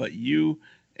round, but you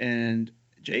and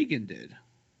Jagan did.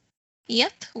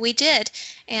 Yep, we did.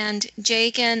 And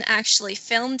Jagan actually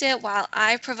filmed it while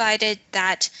I provided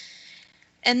that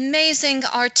amazing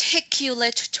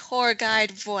articulate tour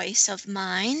guide voice of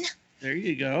mine. There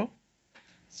you go.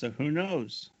 So who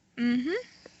knows? Mm-hmm.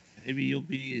 Maybe you'll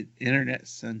be an internet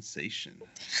sensation.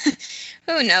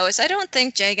 Who knows? I don't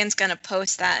think Jagan's going to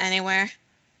post that anywhere.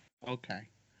 Okay.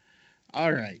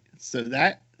 All right. So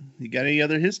that, you got any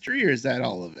other history, or is that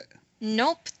all of it?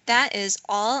 Nope. That is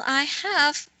all I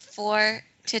have for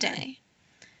today.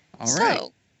 All right.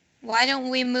 So, why don't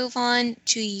we move on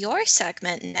to your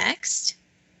segment next?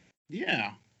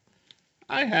 Yeah.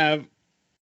 I have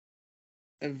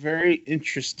a very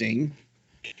interesting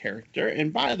character.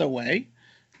 And by the way,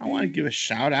 I want to give a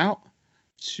shout out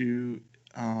to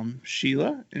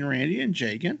Sheila and Randy and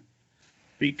Jagan,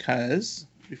 because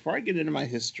before I get into my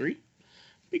history,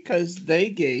 because they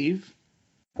gave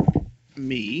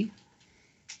me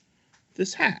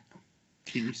this hat.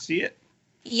 Can you see it?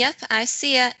 Yep, I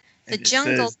see it. The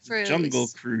Jungle Cruise. Jungle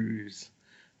Cruise.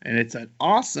 And it's an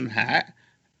awesome hat.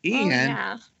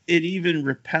 And it even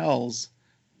repels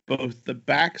both the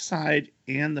backside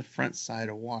and the front side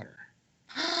of water.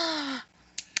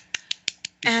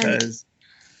 Because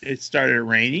it started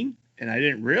raining, and I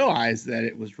didn't realize that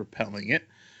it was repelling it.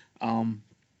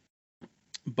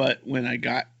 But when I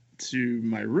got to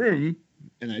my room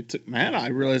and I took my hat off, I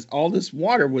realized all this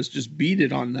water was just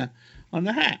beaded on the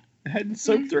hat. It hadn't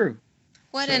soaked through.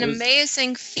 What an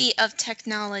amazing feat of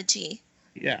technology.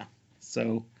 Yeah.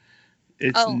 So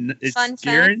it's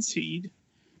guaranteed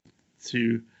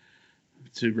to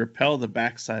repel the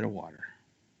backside of water.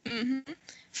 Mm-hmm.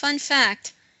 Fun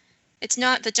fact. It's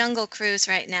not the Jungle Cruise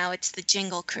right now. It's the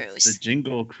Jingle Cruise. The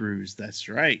Jingle Cruise. That's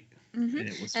right. Mm-hmm. And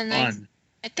it was fun.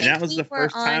 I think and that was the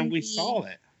first time we saw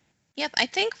it. Yep. I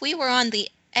think we were on the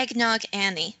Eggnog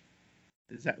Annie.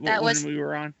 Is that what one we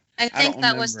were on? I think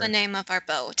that was the name of our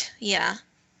boat. Yeah.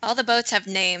 All the boats have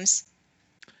names.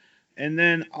 And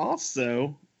then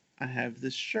also, I have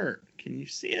this shirt. Can you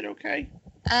see it okay?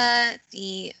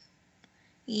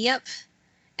 Yep.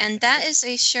 And that is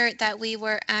a shirt that we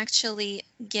were actually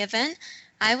given.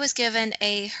 I was given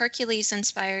a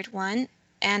Hercules-inspired one,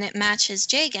 and it matches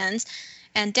Jagan's.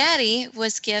 And Daddy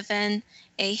was given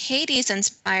a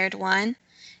Hades-inspired one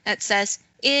that says,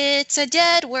 "It's a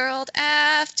dead world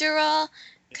after all,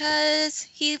 'cause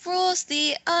he rules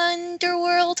the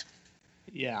underworld."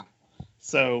 Yeah.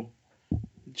 So,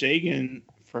 Jagan,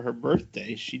 for her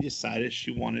birthday, she decided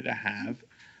she wanted to have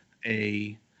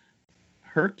a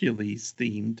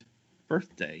Hercules-themed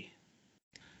birthday.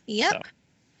 Yep.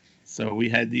 So we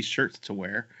had these shirts to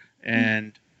wear,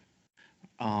 and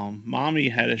Mommy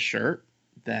had a shirt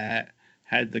that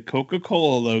had the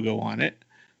Coca-Cola logo on it,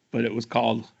 but it was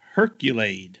called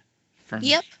Herculade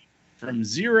from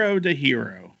Zero to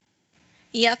Hero.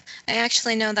 Yep, I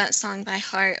actually know that song by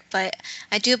heart, but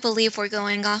I do believe we're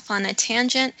going off on a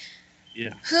tangent.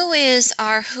 Yeah. Who is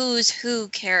our Who's Who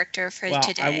character for Well, I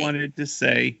today? wanted to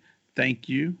say thank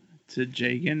you to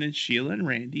Jagan and Sheila and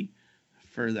Randy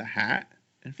for the hat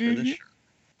and for the Mm-hmm. shirt.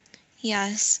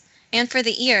 Yes, and for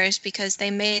the ears, because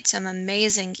they made some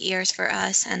amazing ears for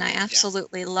us, and I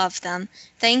absolutely love them.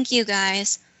 Thank you,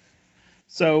 guys.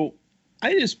 So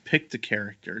I just picked a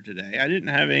character today. I didn't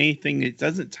have anything. It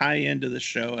doesn't tie into the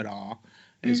show at all.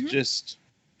 It's Mhm. just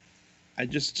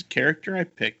a character I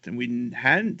picked, and we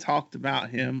hadn't talked about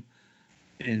him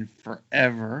in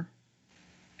forever.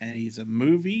 And he's a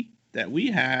movie that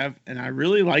we have, and I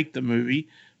really like the movie,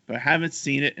 but haven't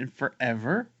seen it in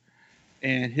forever.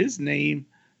 And his name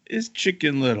is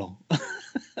Chicken Little.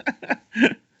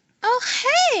 Oh,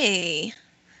 hey!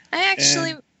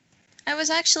 And I was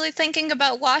actually thinking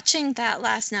about watching that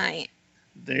last night.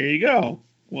 there you go.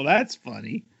 Well, that's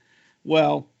funny.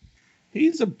 Well,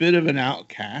 he's a bit of an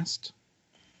outcast.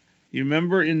 You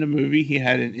remember in the movie he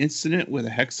had an incident with a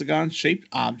hexagon-shaped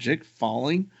object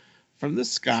falling from the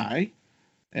sky,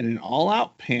 and an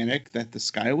all-out panic that the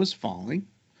sky was falling.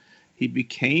 He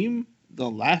became the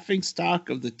laughingstock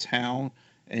of the town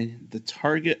and the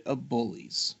target of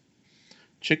bullies.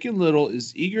 Chicken Little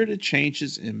is eager to change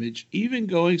his image, even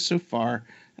going so far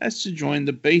as to join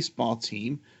the baseball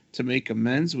team to make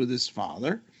amends with his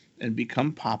father and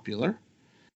become popular,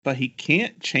 but he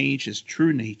can't change his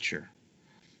true nature.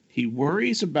 He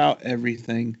worries about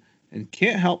everything and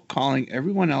can't help calling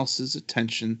everyone else's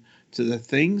attention to the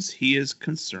things he is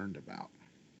concerned about.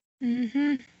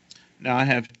 Mm-hmm. Now, I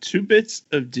have 2 bits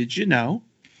of Did You Know?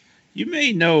 You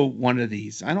may know one of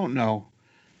these. I don't know.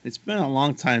 It's been a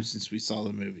long time since we saw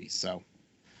the movie, so.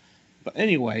 But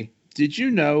anyway, did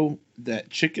you know that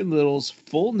Chicken Little's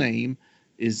full name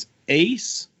is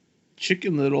Ace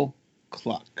Chicken Little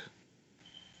Cluck?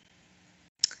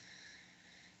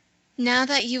 Now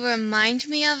that you remind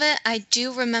me of it, I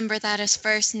do remember that his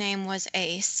first name was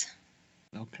Ace.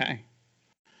 Okay.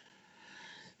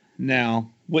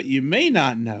 Now, what you may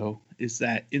not know is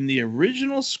that in the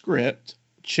original script,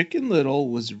 Chicken Little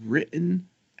was written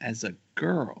as a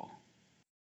girl.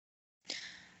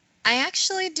 I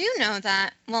actually do know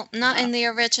that. Well, not in the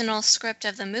original script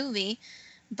of the movie,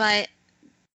 but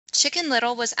Chicken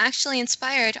Little was actually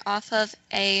inspired off of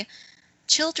a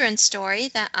children's story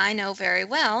that I know very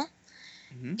well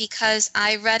because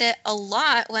I read it a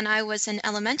lot when I was in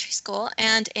elementary school.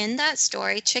 And in that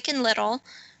story, Chicken Little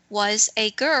was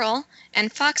a girl,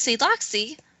 and Foxy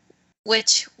Loxy,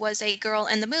 which was a girl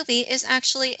in the movie, is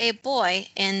actually a boy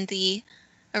in the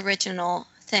original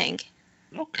thing.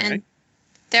 Okay. And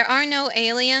there are no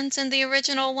aliens in the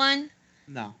original one.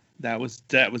 No, that was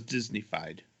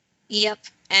Disney-fied. Yep,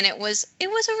 and it was a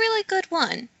really good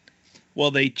one.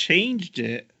 Well, they changed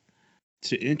it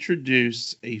to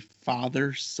introduce a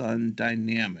father-son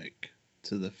dynamic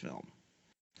to the film.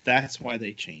 That's why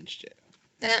they changed it.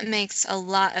 That makes a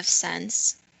lot of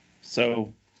sense.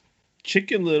 So,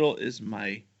 Chicken Little is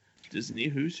my Disney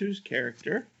Who's Who's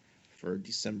character for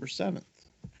December 7th.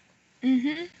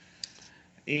 Mm-hmm.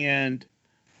 And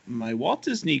my Walt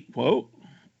Disney quote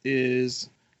is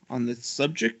on the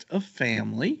subject of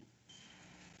family.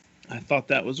 I thought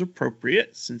that was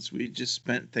appropriate since we just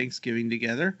spent Thanksgiving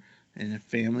together and a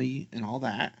family and all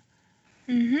that.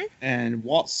 Mm-hmm. And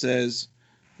Walt says,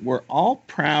 "We're all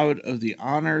proud of the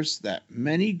honors that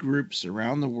many groups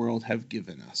around the world have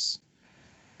given us.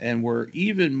 And we're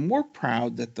even more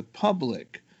proud that the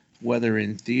public, whether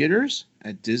in theaters,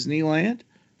 at Disneyland,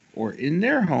 or in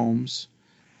their homes,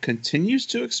 continues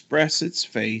to express its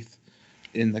faith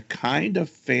in the kind of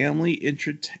family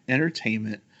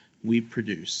entertainment we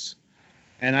produce."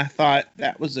 And I thought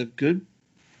that was a good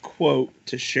quote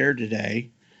to share today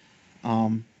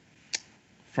from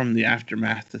the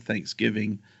aftermath of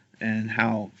Thanksgiving and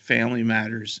how family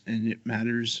matters, and it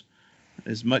matters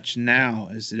as much now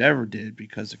as it ever did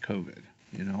because of COVID,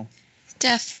 you know?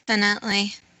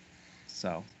 Definitely.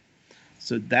 So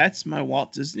that's my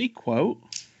Walt Disney quote.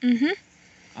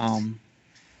 Mm-hmm.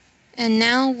 And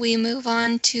now we move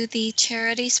on to the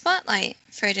charity spotlight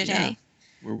for today.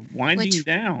 Yeah, we're winding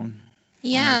down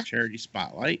on our charity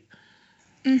spotlight.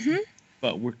 Mm-hmm.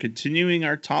 But we're continuing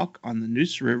our talk on the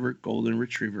Neuse River Golden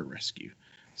Retriever Rescue.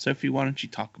 Sophie, why don't you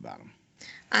talk about them?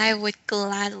 I would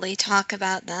gladly talk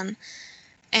about them.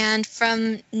 And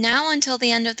from now until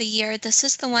the end of the year, this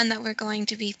is the one that we're going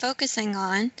to be focusing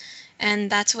on. And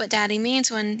that's what Daddy means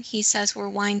when he says we're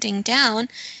winding down,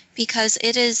 because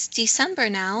it is December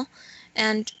now,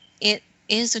 and it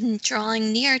is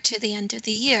drawing near to the end of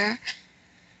the year.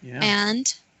 Yeah.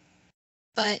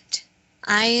 But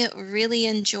I really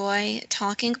enjoy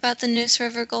talking about the Neuse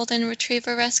River Golden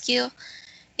Retriever Rescue.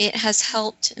 It has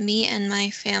helped me and my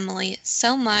family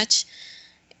so much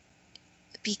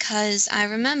because I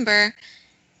remember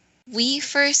we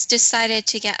first decided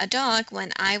to get a dog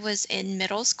when I was in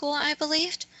middle school, I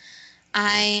believed.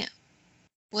 I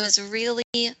was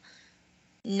really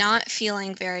not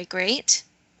feeling very great,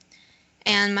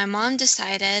 and my mom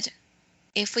decided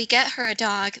if we get her a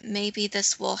dog, maybe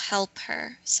this will help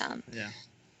her some. Yeah.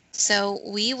 So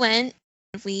we went,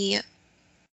 we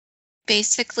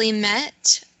basically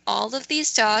met all of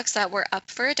these dogs that were up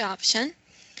for adoption.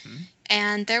 Mhm.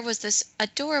 And there was this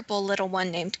adorable little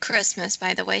one named Christmas,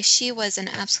 by the way. She was an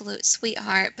absolute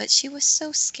sweetheart, but she was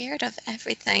so scared of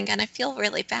everything, and I feel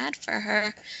really bad for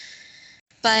her.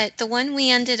 But the one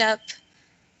we ended up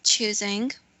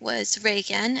choosing was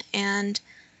Reagan, and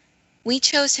we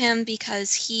chose him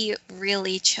because he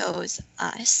really chose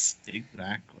us.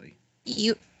 Exactly.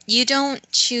 You don't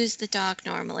choose the dog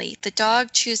normally. The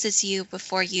dog chooses you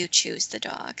before you choose the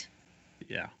dog.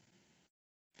 Yeah.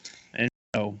 And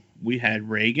so we had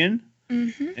Reagan,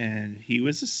 Mm-hmm. and he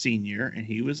was a senior, and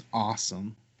he was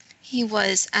awesome. He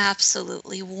was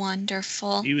absolutely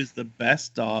wonderful. He was the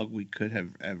best dog we could have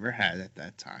ever had at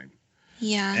that time.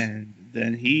 Yeah. And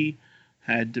then he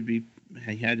had to be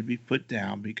put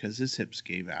down because his hips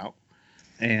gave out.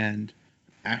 And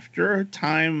after a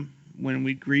time when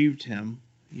we grieved him,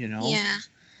 Yeah.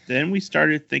 then we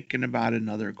started thinking about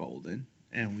another golden,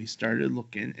 and we started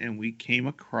looking, and we came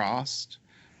across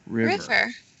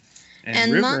River.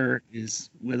 And River is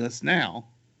with us now.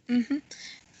 Mm-hmm.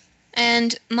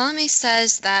 And Mommy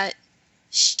says that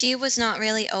she was not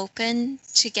really open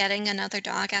to getting another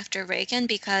dog after Reagan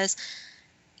because,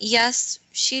 yes,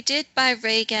 she did buy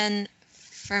Reagan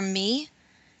for me,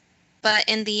 but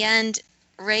in the end,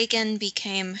 Reagan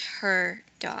became her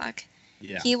dog.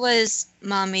 Yeah. He was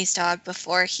Mommy's dog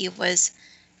before he was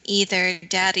either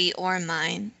Daddy or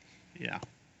mine. Yeah.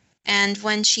 And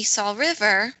when she saw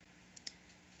River,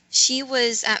 she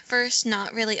was at first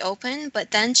not really open,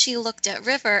 but then she looked at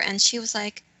River and she was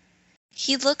like,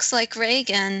 he looks like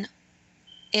Reagan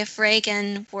if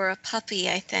Reagan were a puppy,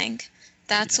 I think.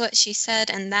 That's what she said,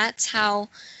 and that's how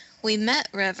we met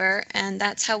River, and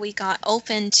that's how we got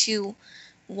open to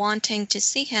wanting to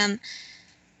see him.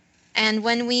 And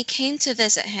when we came to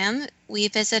visit him, we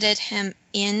visited him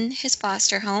in his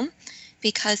foster home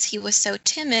because he was so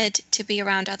timid to be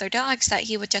around other dogs that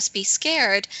he would just be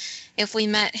scared if we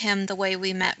met him the way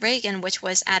we met Reagan, which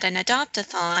was at an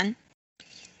adopt-a-thon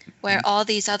where all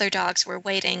these other dogs were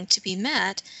waiting to be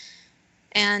met.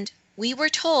 And we were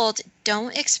told,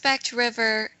 don't expect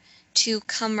River to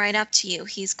come right up to you.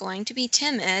 He's going to be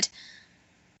timid.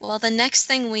 Well, the next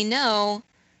thing we know,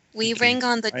 we ring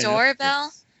on the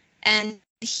doorbell, and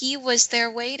he was there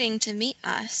waiting to meet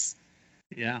us.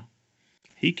 Yeah.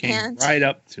 He came right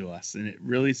up to us, and it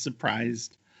really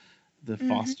surprised the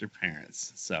foster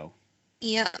parents. So.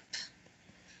 Yep.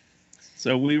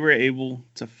 So we were able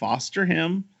to foster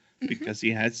him because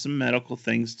he had some medical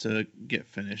things to get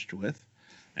finished with.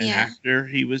 And after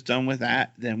he was done with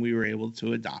that, then we were able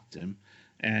to adopt him.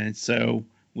 And so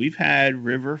we've had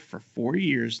River for 4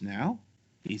 years now.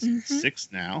 He's 6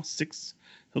 now.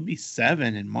 He'll be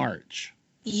 7 in March.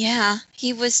 Yeah,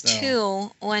 he was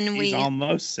 2 when we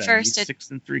almost 7. First he's 6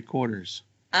 3/4.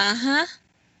 Uh-huh.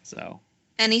 So.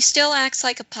 And he still acts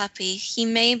like a puppy. He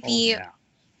may be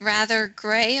rather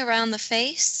gray around the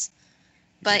face,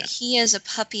 but he is a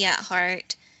puppy at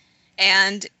heart.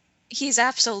 And he's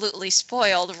absolutely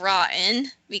spoiled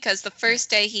rotten because the first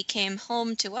day he came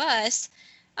home to us,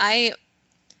 I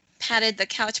patted the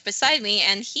couch beside me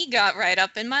and he got right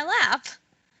up in my lap.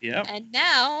 Yep. And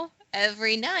now,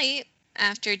 every night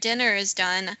after dinner is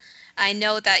done, I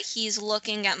know that he's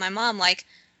looking at my mom like,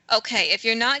 okay, if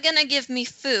you're not going to give me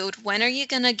food, when are you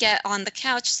going to get on the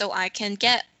couch so I can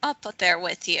get up there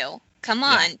with you? Come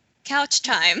on, couch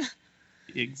time.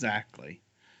 Exactly.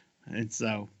 And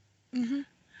so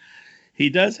he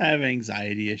does have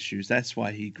anxiety issues. That's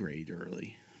why he grayed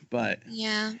early. But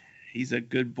he's a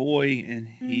good boy, and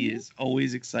he is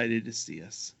always excited to see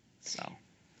us. So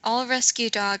all rescue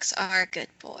dogs are good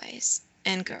boys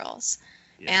and girls.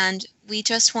 And we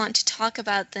just want to talk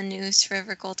about the Neuse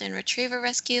River Golden Retriever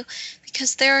Rescue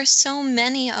because there are so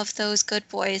many of those good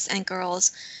boys and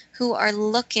girls who are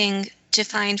looking to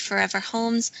find forever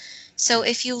homes. So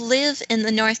if you live in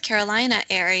the North Carolina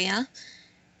area,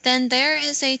 then there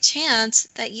is a chance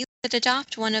that you could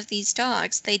adopt one of these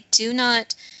dogs. They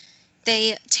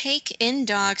take in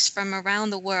dogs from around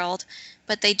the world,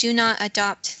 but they do not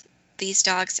adopt these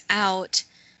dogs out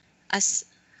of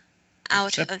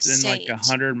Except state. in like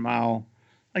 100-mile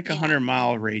like a Yeah.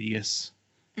 100-mile radius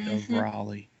of Mhm.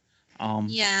 Raleigh.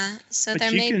 Yeah, so But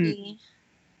there may be.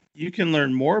 you can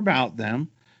learn more about them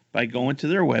by going to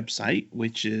their website,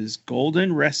 which is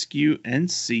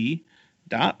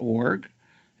goldenrescuenc.org.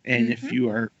 And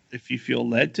Mhm. if you feel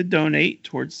led to donate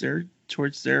towards their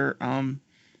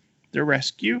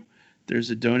rescue, there's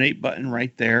a donate button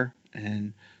right there,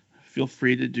 and feel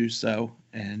free to do so.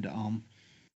 And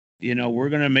we're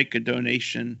going to make a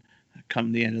donation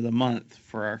come the end of the month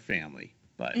for our family.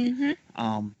 Mhm.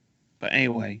 Um, but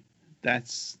anyway,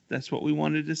 that's what we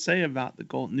wanted to say about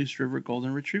the Neuse River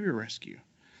Golden Retriever Rescue.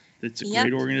 It's a Yep.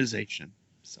 great organization.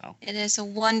 So It is a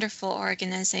wonderful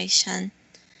organization.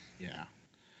 yeah.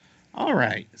 All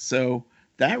right. So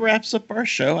that wraps up our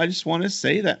show. I just want to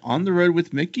say that On the Road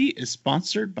with Mickey is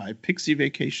sponsored by Pixie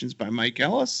Vacations by Mike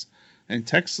Ellis and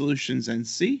Tech Solutions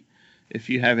NC. If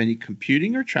you have any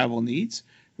computing or travel needs,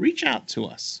 reach out to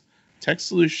us. Tech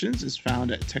Solutions is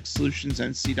found at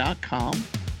techsolutionsnc.com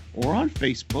or on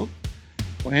Facebook.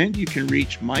 And you can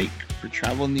reach Mike for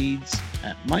travel needs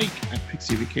at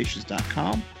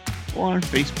mike@pixievacations.com or on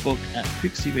Facebook at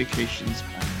Pixie Vacations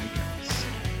by Mike Ellis.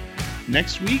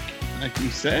 Next week, like we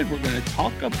said, we're going to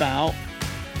talk about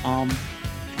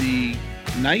the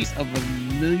Night of a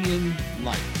Million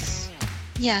Lights.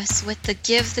 Yes, with the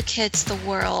Give the Kids the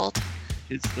World.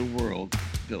 It's the World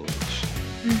Village.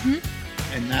 Mhm.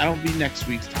 And that'll be next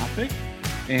week's topic.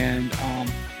 And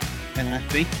I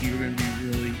think you're going to be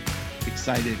really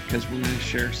excited because we're going to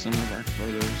share some of our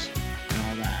photos and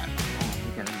all that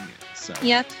regarding it. So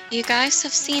Yep, you guys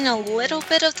have seen a little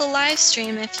bit of the live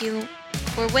stream if you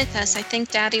were with us. I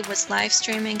think Daddy was live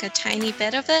streaming a tiny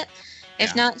bit of it. If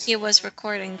Yeah. not, he was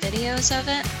recording videos of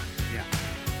it. Yeah.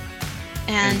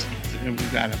 And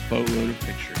we've got a boatload of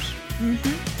pictures.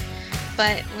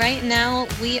 But right now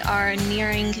we are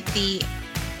nearing the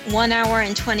 1 hour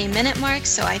and 20-minute mark,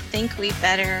 so I think we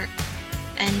better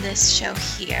end this show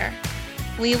here.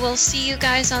 We will see you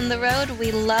guys on the road.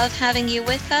 We love having you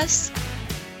with us.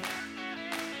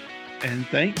 And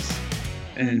thanks.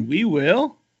 And we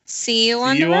will See you see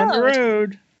on you the on the road.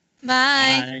 road.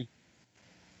 Bye.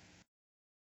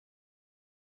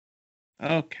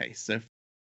 Bye. Okay, so